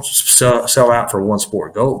 Don't sell out for one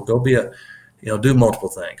sport. Go be do multiple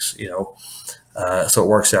things. So it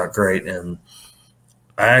works out great. And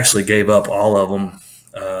I actually gave up all of them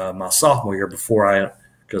my sophomore year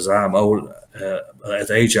because I'm old. At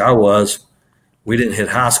the age I was, we didn't hit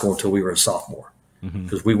high school until we were a sophomore,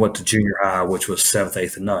 because we went to junior high, which was 7th,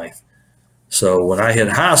 8th, and 9th. So when I hit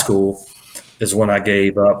high school is when I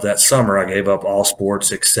gave up that summer. I gave up all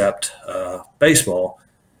sports except baseball,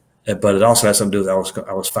 but it also had something to do with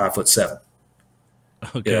I was 5'7".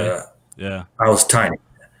 Okay. Yeah. I was tiny.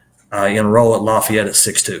 I enrolled at Lafayette at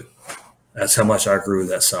 6'2". That's how much I grew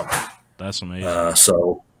that summer. That's amazing.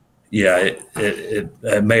 So yeah,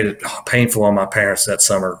 it made it painful on my parents that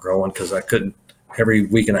summer growing, because I couldn't. Every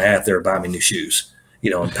week and a half they were buying me new shoes,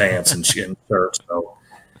 and pants and shirts. So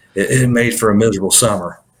it made for a miserable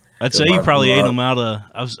summer. I'd say you probably ate them out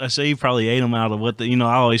of. I say you probably ate them out of what the.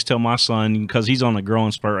 I always tell my son, because he's on a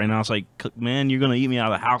growing spurt right now. It's like, man, you're gonna eat me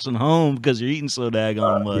out of house and home because you're eating so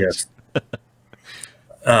daggone much. Yes.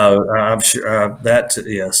 I'm sure that.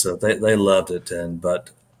 Yeah. So they loved it, and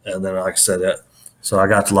then like I said, so I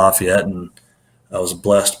got to Lafayette, and I was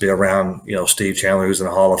blessed to be around Steve Chandler, who's in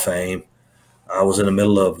the Hall of Fame. I was in the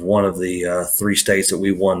middle of one of the 3 states that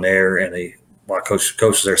we won there, and my coach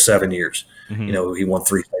was there 7 years. He won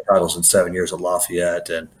 3 state titles in 7 years at Lafayette,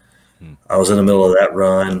 and I was in the middle of that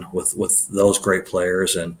run with those great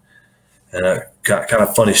players. And a kind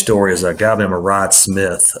of funny story is a guy named Rod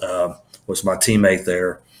Smith was my teammate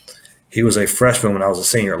there. He was a freshman when I was a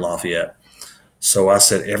senior at Lafayette. So I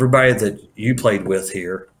said, everybody that you played with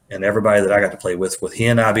here and everybody that I got to play with he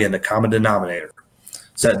and I being the common denominator,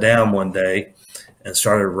 sat down one day and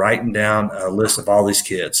started writing down a list of all these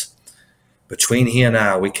kids. Between he and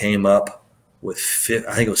I, we came up with,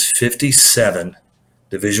 I think it was 57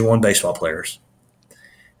 Division I baseball players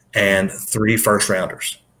and 3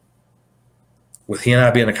 first-rounders. With he and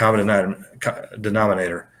I being a common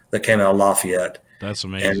denominator that came out of Lafayette. That's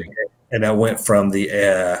amazing. And that went from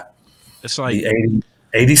the it's like the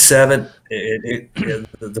 87.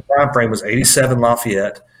 The prime frame was 87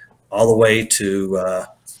 Lafayette, all the way to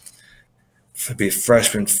be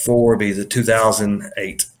freshman 4, be the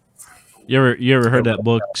 2008. You ever heard that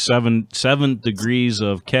book, Seven Degrees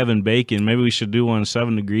of Kevin Bacon? Maybe we should do one,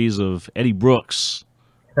 7 Degrees of Eddie Brooks.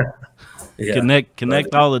 Yeah.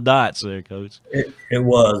 Connect all the dots there, Coach. It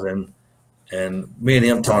was, and me and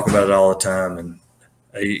him talk about it all the time. And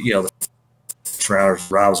the first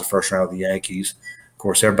rounders, Rod was the first round of the Yankees. Of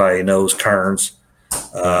course, everybody knows Kearns,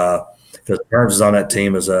 because Kearns was on that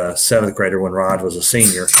team as a 7th grader when Rod was a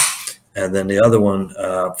senior. And then the other one,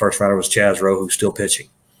 first rounder, was Chaz Rowe, who's still pitching.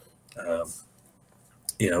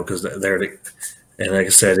 Because and like I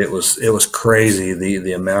said, it was crazy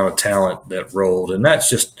the amount of talent that rolled, and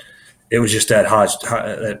it was just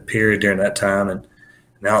that period during that time, and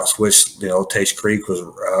now it switched. Taste Creek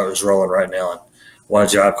was rolling right now, and what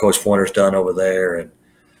a job Coach Pointer's done over there, and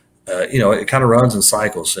it kind of runs in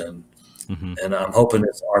cycles, and I'm hoping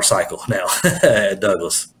it's our cycle now at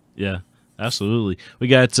Douglas. Yeah. Absolutely. We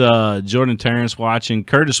got Jordan Terrence watching.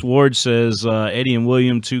 Curtis Ward says, Eddie and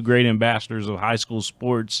William, 2 great ambassadors of high school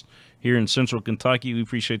sports here in Central Kentucky. We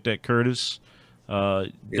appreciate that, Curtis.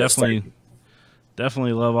 Yes,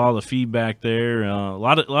 definitely love all the feedback there. A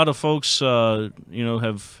lot of folks, have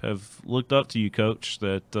looked up to you, Coach,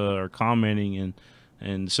 that are commenting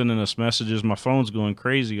and sending us messages. My phone's going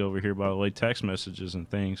crazy over here, by the way, text messages and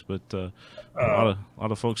things. But a lot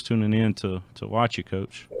of folks tuning in to watch you,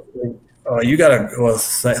 Coach. You got to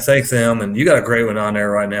thank them, and you got a great one on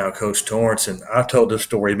there right now, Coach Torrance. And I've told this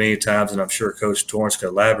story many times, and I'm sure Coach Torrance can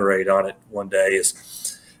elaborate on it one day.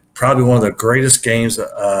 Is probably one of the greatest games, 2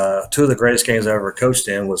 of the greatest games I ever coached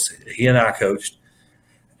in was he and I coached,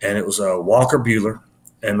 and it was Walker Bueller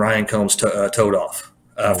and Ryan Combs towed off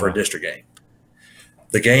for a district game.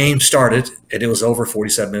 The game started, and it was over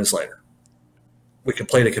 47 minutes later. We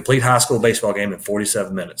played a complete high school baseball game in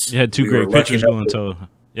 47 minutes. You had 2 great pitchers going toe.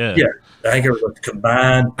 Yeah. Yeah, I think it was a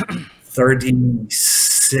combined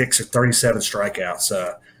 36 or 37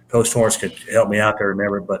 strikeouts. Coach Torrance could help me out there,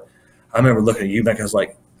 remember, but I remember looking at you back. I was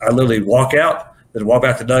like, I literally walk out, then walk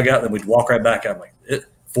back to the dugout, then we'd walk right back out. I'm like,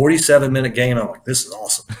 47-minute game. I'm like, this is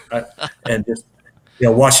awesome. And just,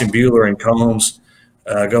 watching Bueller and Combs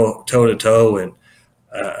go toe to toe, and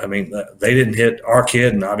I mean, they didn't hit our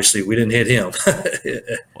kid, and obviously we didn't hit him.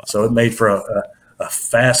 So it made for a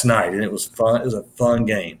fast night, and it was fun. It was a fun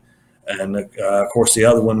game. And of course, the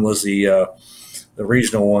other one was the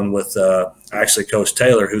regional one with actually Coach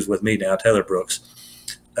Taylor, who's with me now, Taylor Brooks.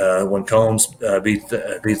 When Combs beat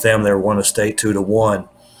them, they won the state 2-1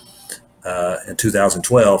 in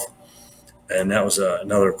 2012, and that was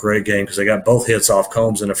another great game because they got both hits off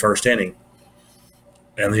Combs in the first inning,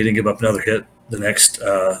 and he didn't give up another hit the next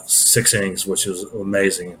 6 innings, which was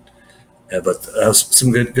amazing. But that was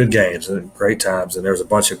some good games and great times, and there was a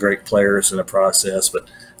bunch of great players in the process. But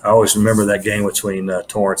I always remember that game between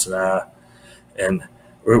Torrance and I, and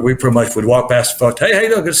we pretty much would walk past the folks. Hey,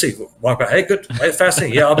 good to see you. Walk back. Hey, good. Hey, fast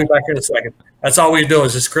thing. Yeah, I'll be back here in a second. That's all we do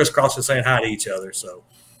is just crisscrossing, saying hi to each other. So,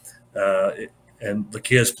 and the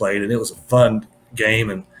kids played, and it was a fun game.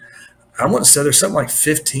 And I want to say there's something like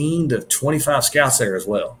 15 to 25 scouts there as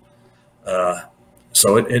well.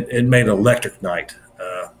 So it made an electric night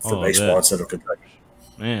for baseball in Central Kentucky.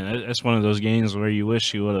 Man, that's one of those games where you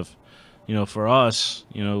wish you would have, for us,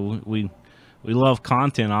 we love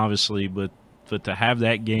content obviously, but to have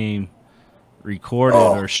that game recorded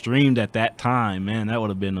or streamed at that time, man, that would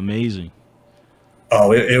have been amazing.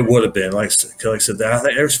 Oh, it would have been. Like I said, I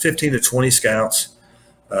think there was 15 to 20 scouts.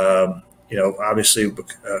 Obviously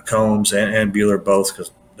Combs and Bueller both,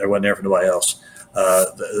 because there wasn't there for nobody else.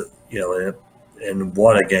 And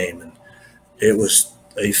what a game! And it was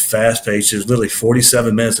a fast pace. It was literally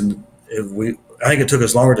 47 minutes, and I think it took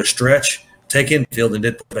us longer to stretch, take infield, than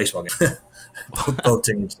did the baseball game. both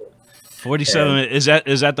teams. 47 minutes.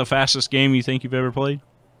 Is that the fastest game you think you've ever played?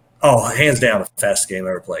 Oh, hands down, the fastest game I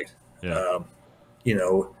ever played. Yeah.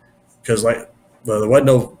 Because there were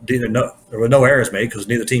no errors made because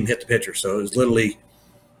neither team hit the pitcher, so it was literally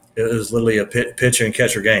a pitcher and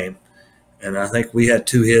catcher game. And I think we had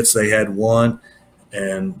 2 hits, they had 1,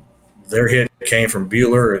 and their hit came from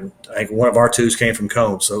Bueller, and I think one of our 2s came from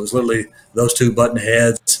Combs. So it was literally those 2 button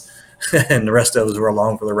heads, and the rest of us were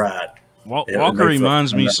along for the ride. Walker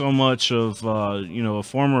reminds me so much of a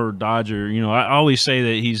former Dodger. I always say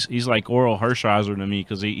that he's like Oral Hershiser to me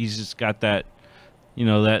because he's just got that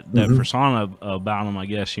that persona about him. I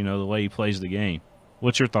guess the way he plays the game.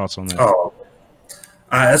 What's your thoughts on that? Oh,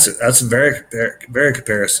 that's a very very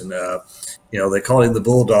comparison. They called him the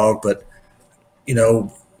Bulldog, but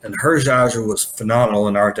and Hershiser was phenomenal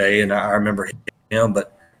in our day, and I remember him.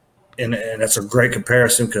 But and that's a great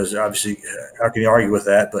comparison because obviously, how can you argue with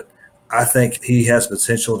that? But I think he has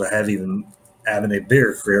potential to having a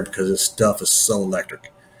bigger career because his stuff is so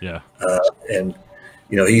electric. Yeah. And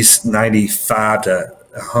he's 95 to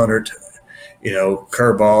 100.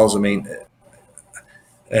 Curveballs. I mean,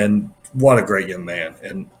 and what a great young man.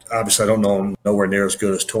 And obviously, I don't know him nowhere near as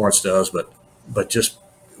good as Torrance does, but just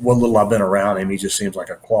what little I've been around him, he just seems like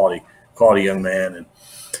a quality young man. And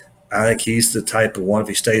I think he's the type of one, if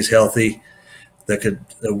he stays healthy, that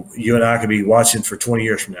you and I could be watching for 20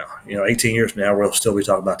 years from now. 18 years from now, we'll still be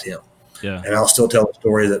talking about him. Yeah. And I'll still tell the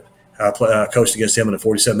story that I coached against him in a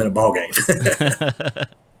 47-minute ball game.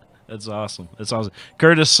 That's awesome. That's awesome.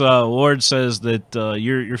 Curtis Ward says that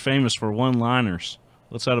you're famous for one-liners.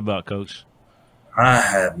 What's that about, Coach? I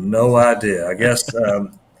have no idea. I guess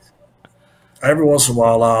every once in a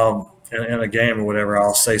while, in a game or whatever,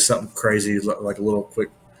 I'll say something crazy, like a little quick.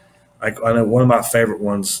 I know one of my favorite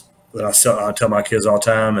ones that I tell my kids all the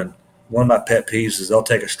time, and one of my pet peeves is they'll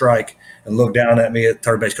take a strike and look down at me at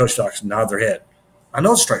third base coach talks and nod their head. I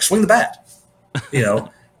know it's a strike. Swing the bat. I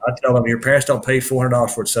tell them your parents don't pay $400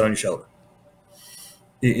 for it to sit on your shoulder.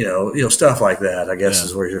 Stuff like that. I guess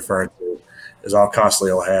is what you're referring to. Is I'll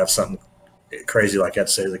constantly have something crazy like that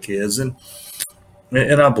to say to the kids, and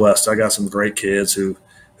I'm blessed. I got some great kids who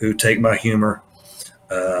take my humor.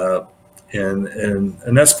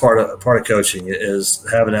 And that's part of coaching is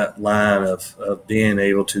having that line of being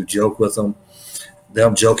able to joke with them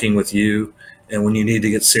joking with you, and when you need to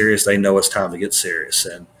get serious, they know it's time to get serious.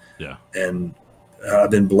 And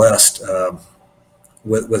I've been blessed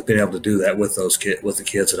with being able to do that with the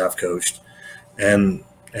kids that I've coached, and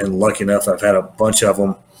lucky enough I've had a bunch of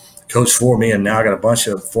them coach for me, and now I got a bunch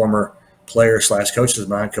of former players / coaches of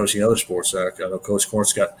mine coaching other sports. I know Coach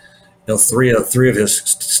Corn's got three of his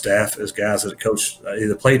staff as guys that coached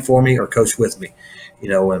either played for me or coached with me,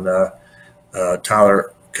 and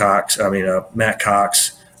Matt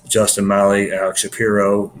Cox, Justin Miley, Alex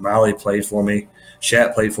Shapiro. Miley played for me.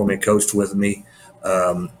 Shat played for me, coached with me.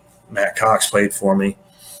 Matt Cox played for me.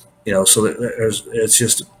 So it's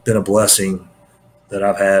just been a blessing that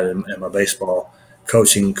I've had in my baseball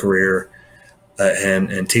coaching career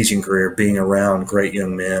and teaching career, being around great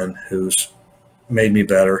young men who's made me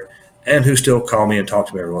better and who still call me and talk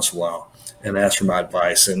to me every once in a while and ask for my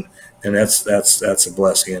advice. And that's a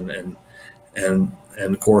blessing. And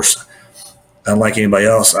of course, unlike anybody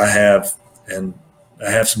else, I have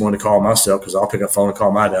someone to call myself, because I'll pick up the phone and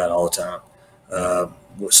call my dad all the time.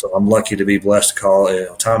 So I'm lucky to be blessed to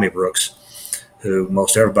call Tommy Brooks, who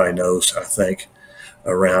most everybody knows, I think,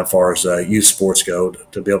 around as far as youth sports go,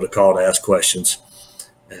 to be able to call to ask questions.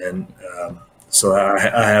 And so I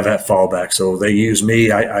have that fallback. So they use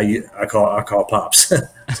me. I call Pops.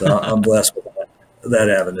 So I'm blessed with that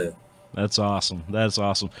avenue. That's awesome. That's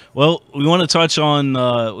awesome. Well, we want to touch on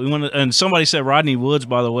and somebody said Rodney Woods,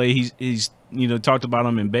 by the way, he's talked about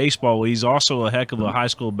him in baseball. He's also a heck of a high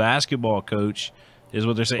school basketball coach, is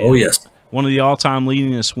what they're saying. Oh, yes. One of the all-time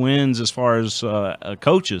leadingest wins as far as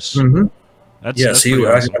coaches. Mm-hmm. That's he,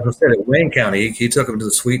 awesome. As I said, at Wayne County, he took him to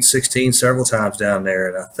the Sweet 16 several times down there,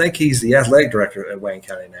 and I think he's the athletic director at Wayne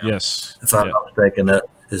County now. Yes. If I'm not mistaken.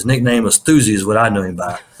 His nickname was Thuzy is what I knew him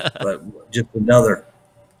by, but just another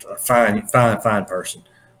fine person.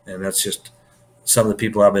 And that's just some of the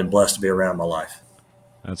people I've been blessed to be around my life.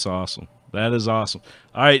 That's awesome. That is awesome.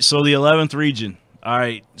 All right, so the 11th region. All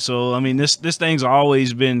right, so, I mean, this thing's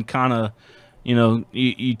always been kind of,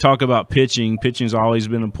 you talk about pitching. Pitching's always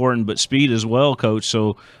been important, but speed as well, Coach.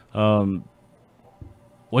 So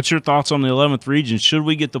what's your thoughts on the 11th region? Should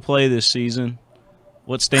we get to play this season?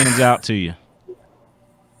 What stands out to you?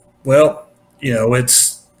 Well,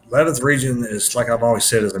 it's 11th region is, like I've always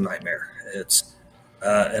said, is a nightmare. It's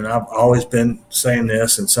and I've always been saying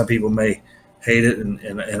this, and some people may hate it,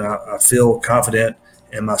 and I feel confident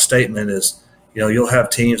in my statement is, you'll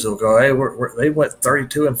have teams that will go, hey, they went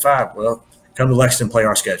 32-5. Well, come to Lexington, play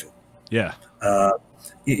our schedule. Yeah.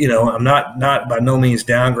 I'm not by no means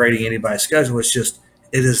downgrading anybody's schedule. It's just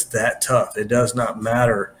it is that tough. It does not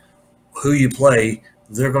matter who you play.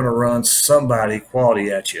 They're going to run somebody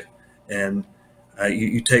quality at you. And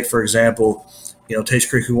you take, for example, Taste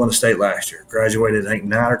Creek, who won the state last year, graduated, I think,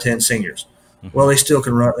 9 or 10 seniors. Mm-hmm. Well, they still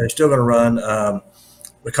can run. They're still going to run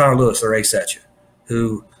the Connor Lewis, their ace at you,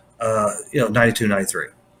 who 92, 93.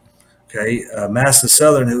 Okay, Madison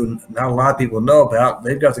Southern, who not a lot of people know about,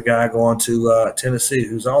 they've got the guy going to Tennessee,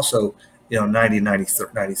 who's also 90,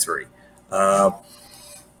 93.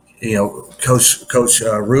 Coach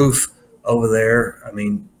Roof over there. I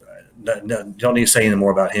mean, don't need to say any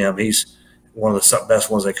more about him. He's one of the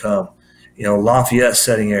best ones that come. Lafayette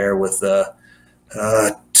setting air with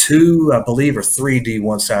 2, I believe, or 3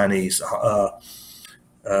 D1 signees.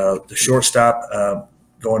 The shortstop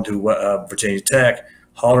going to Virginia Tech.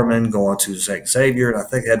 Halderman going to St. Xavier, and I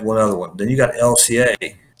think they had one other one. Then you got LCA.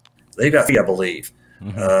 They got 3, I believe.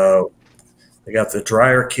 Mm-hmm. They got the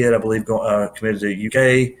Dreyer kid, I believe, committed to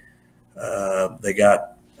UK. They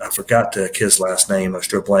got, I forgot the kid's last name. I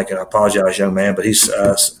drew a blank, and I apologize, young man, but he's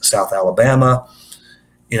South Alabama.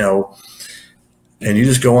 And you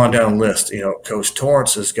just go on down the list. Coach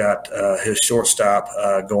Torrance has got his shortstop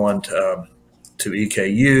going to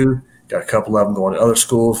EKU. Got a couple of them going to other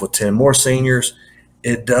schools with 10 more seniors.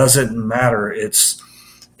 It doesn't matter.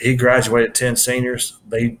 He graduated 10 seniors.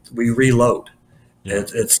 We reload. Yeah.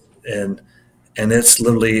 It's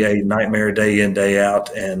literally a nightmare day in, day out.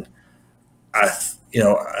 And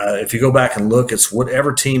if you go back and look, it's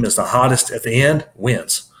whatever team is the hottest at the end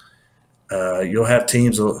wins. You'll have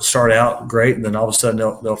teams that will start out great, and then all of a sudden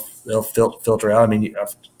they'll filter out. I mean, I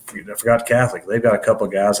forgot Catholic. They've got a couple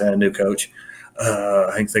of guys and a new coach.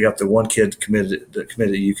 I think they got the one kid committed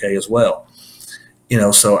to UK as well.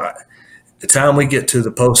 So the time we get to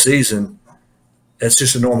the postseason, it's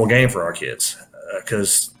just a normal game for our kids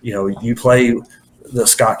because you play the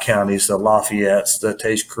Scott counties, the Lafayettes, the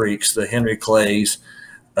Taste Creeks, the Henry Clays,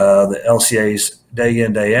 the LCAs day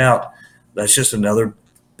in, day out. That's just another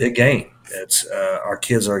big game. It's our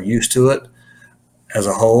kids are used to it as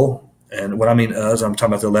a whole, and what I mean us, I'm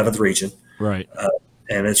talking about the 11th region, right?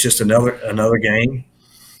 And it's just another game.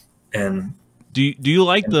 And do you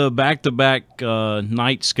like the back-to-back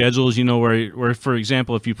night schedules? Where for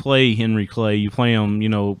example, if you play Henry Clay, you play them,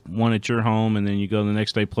 one at your home, and then you go the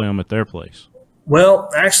next day play them at their place. Well,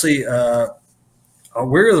 actually,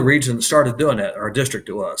 we're the region that started doing that. Our district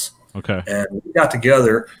it was. Okay. And we got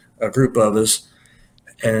together, a group of us,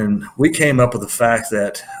 and we came up with the fact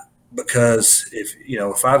that because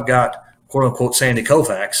if I've got quote unquote Sandy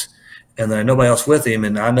Koufax and then nobody else with him,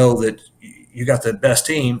 and I know that you got the best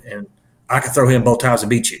team, and I can throw him both times and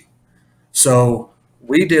beat you. So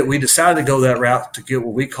we decided to go that route to get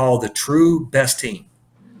what we call the true best team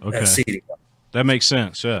seeding. That makes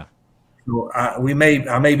sense. Yeah. So I may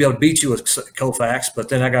be able to beat you with Koufax, but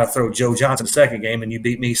then I got to throw Joe Johnson the second game, and you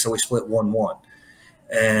beat me, so we split 1-1.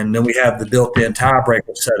 And then we have the built-in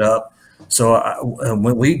tiebreaker set up. So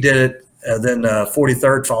when we did it, then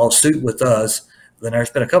 43rd followed suit with us. Then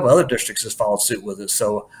there's been a couple other districts that followed suit with us.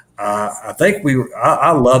 So I think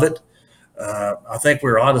I love it. I think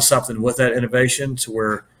we're onto something with that innovation to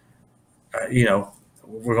where,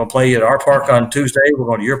 we're going to play at our park on Tuesday. We're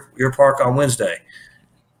going to your park on Wednesday.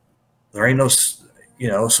 There ain't no,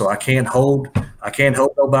 so I can't hold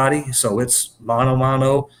nobody. So it's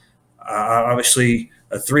mano. Obviously,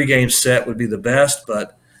 a 3-game set would be the best,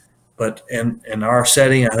 but in our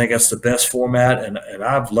setting, I think that's the best format, and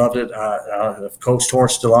I've loved it. If Coach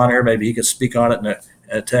Torrance still on here, maybe he could speak on it in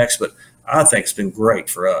a text, but I think it's been great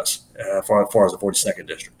for us as far as the 42nd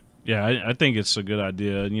district. Yeah, I think it's a good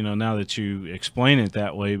idea, now that you explain it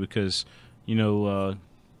that way, because,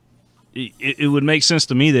 it would make sense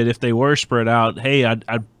to me that if they were spread out, hey,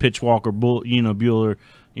 I'd pitch Walker, Bueller,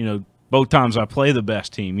 both times I play the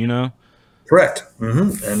best team, Correct.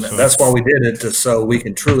 Mm-hmm. And that's why we did it, so we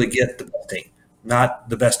can truly get the best team, not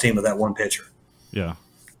the best team of that one pitcher. Yeah.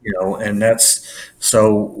 And that's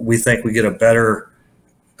so we think we get a better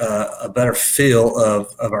feel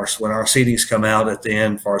of when our seedings come out at the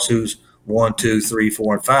end, as far as who's 1, 2, 3,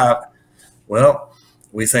 4, and 5. Well,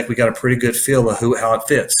 we think we got a pretty good feel of how it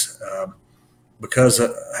fits because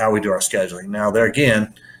of how we do our scheduling. Now, there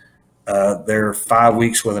again, they're 5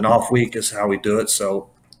 weeks with an off week is how we do it. So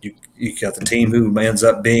you got the team who ends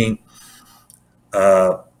up being,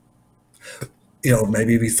 maybe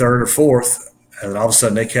be 3rd or 4th, and then all of a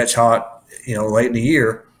sudden they catch hot, late in the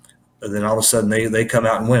year, and then all of a sudden they come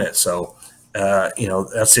out and win it. So,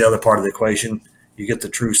 that's the other part of the equation. You get the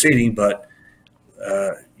true seeding, but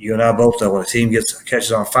you and I both know when a team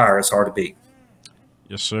catches on fire, it's hard to beat.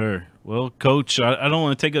 Yes, sir. Well, Coach, I don't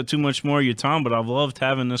want to take up too much more of your time, but I've loved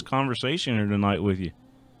having this conversation here tonight with you.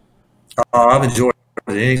 I've enjoyed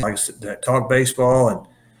it. Like I said, talk baseball and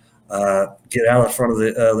get out in front of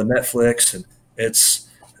the Netflix, and it's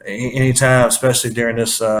anytime, especially during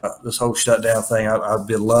this whole shutdown thing. I'd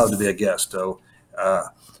love to be a guest. So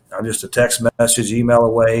I'm just a text message, email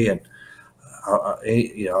away, and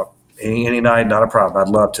any night, not a problem. I'd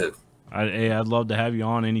love to. I'd love to have you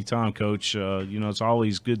on anytime, Coach. It's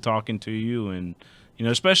always good talking to you, and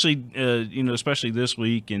especially this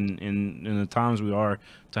week and in the times we are,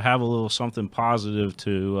 to have a little something positive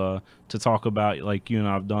to talk about, like you and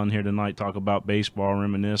I've done here tonight. Talk about baseball,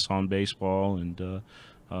 reminisce on baseball, and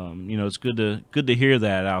it's good to hear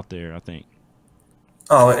that out there, I think.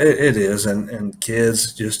 Oh, it is, and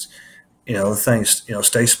kids just things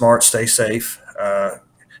stay smart, stay safe.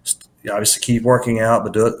 Obviously keep working out,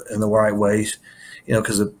 but do it in the right ways.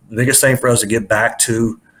 Because the biggest thing for us to get back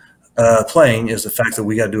to playing is the fact that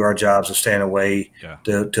we got to do our jobs of staying away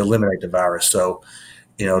to eliminate the virus. So,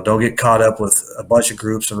 don't get caught up with a bunch of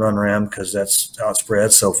groups and run around, because that's how it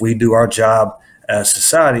spreads. So if we do our job as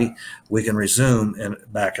society, we can resume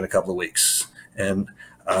back in a couple of weeks. And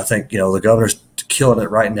I think, the governor's killing it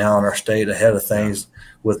right now in our state, ahead of things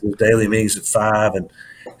with his daily meetings at 5 and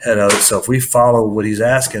ahead of it. So if we follow what he's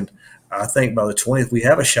asking, I think by the 20th we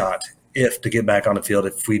have a shot to get back on the field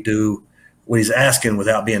if we do what he's asking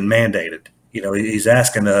without being mandated. He's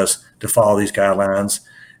asking us to follow these guidelines,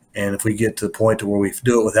 and if we get to the point to where we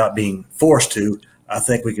do it without being forced to, I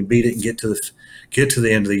think we can beat it and get to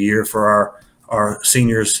the end of the year for our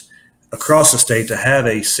seniors across the state to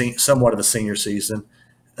have somewhat of a senior season.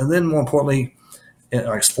 And then more importantly,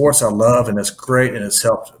 like sports I love, and it's great, and it's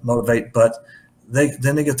helped motivate, but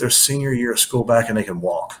then they get their senior year of school back and they can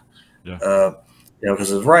walk. Yeah.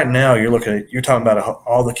 Because right now you're talking about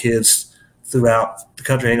all the kids throughout the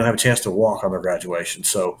country ain't gonna have a chance to walk on their graduation.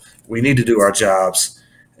 So we need to do our jobs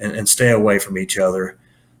and stay away from each other,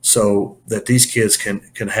 so that these kids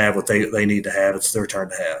can have what they need to have. It's their turn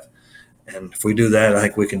to have. And if we do that, I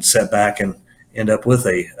think we can set back and end up with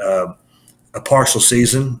a partial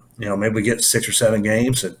season. Maybe we get 6 or 7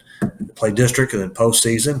 games and play district, and then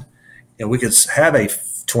postseason. We could have a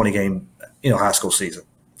 20-game, high school season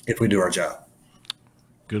if we do our job.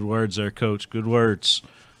 Good words there, Coach. Good words.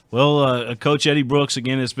 Well, Coach Eddie Brooks,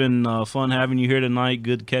 again, it's been fun having you here tonight.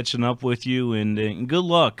 Good catching up with you, and good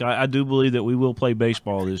luck. I do believe that we will play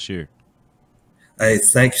baseball this year. Hey,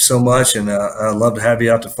 thank you so much, and I'd love to have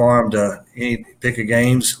you out to farm to pick a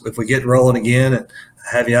games if we get rolling again, and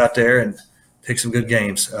have you out there and pick some good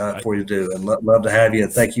games for you to do. And love to have you,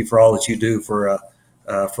 and thank you for all that you do for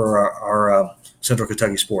for our Central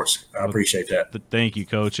Kentucky sports. I appreciate that. Thank you,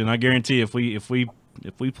 Coach. And I guarantee if we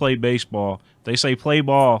play baseball, if they say play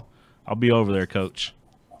ball, I'll be over there, Coach.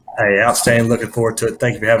 Hey, outstanding. Looking forward to it.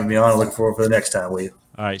 Thank you for having me on. Looking forward for the next time, will you?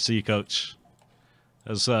 All right. See you, Coach.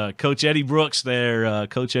 That's Coach Eddie Brooks there,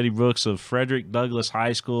 Coach Eddie Brooks of Frederick Douglass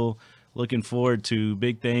High School. Looking forward to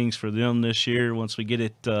big things for them this year once we get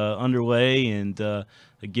it underway. And,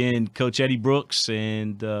 again, Coach Eddie Brooks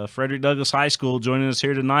and Frederick Douglass High School joining us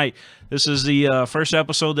here tonight. This is the first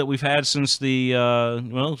episode that we've had since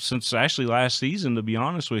since actually last season, to be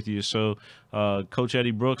honest with you. So Coach Eddie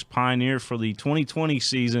Brooks, pioneer for the 2020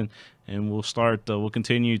 season. And we'll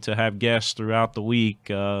continue to have guests throughout the week.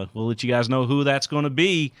 We'll let you guys know who that's going to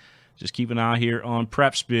be. Just keep an eye here on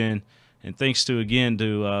PrepSpin. And thanks again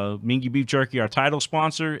to Mingua Beef Jerky, our title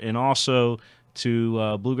sponsor, and also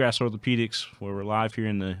to Bluegrass Orthopedics, where we're live here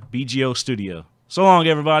in the BGO studio. So long,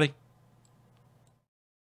 everybody.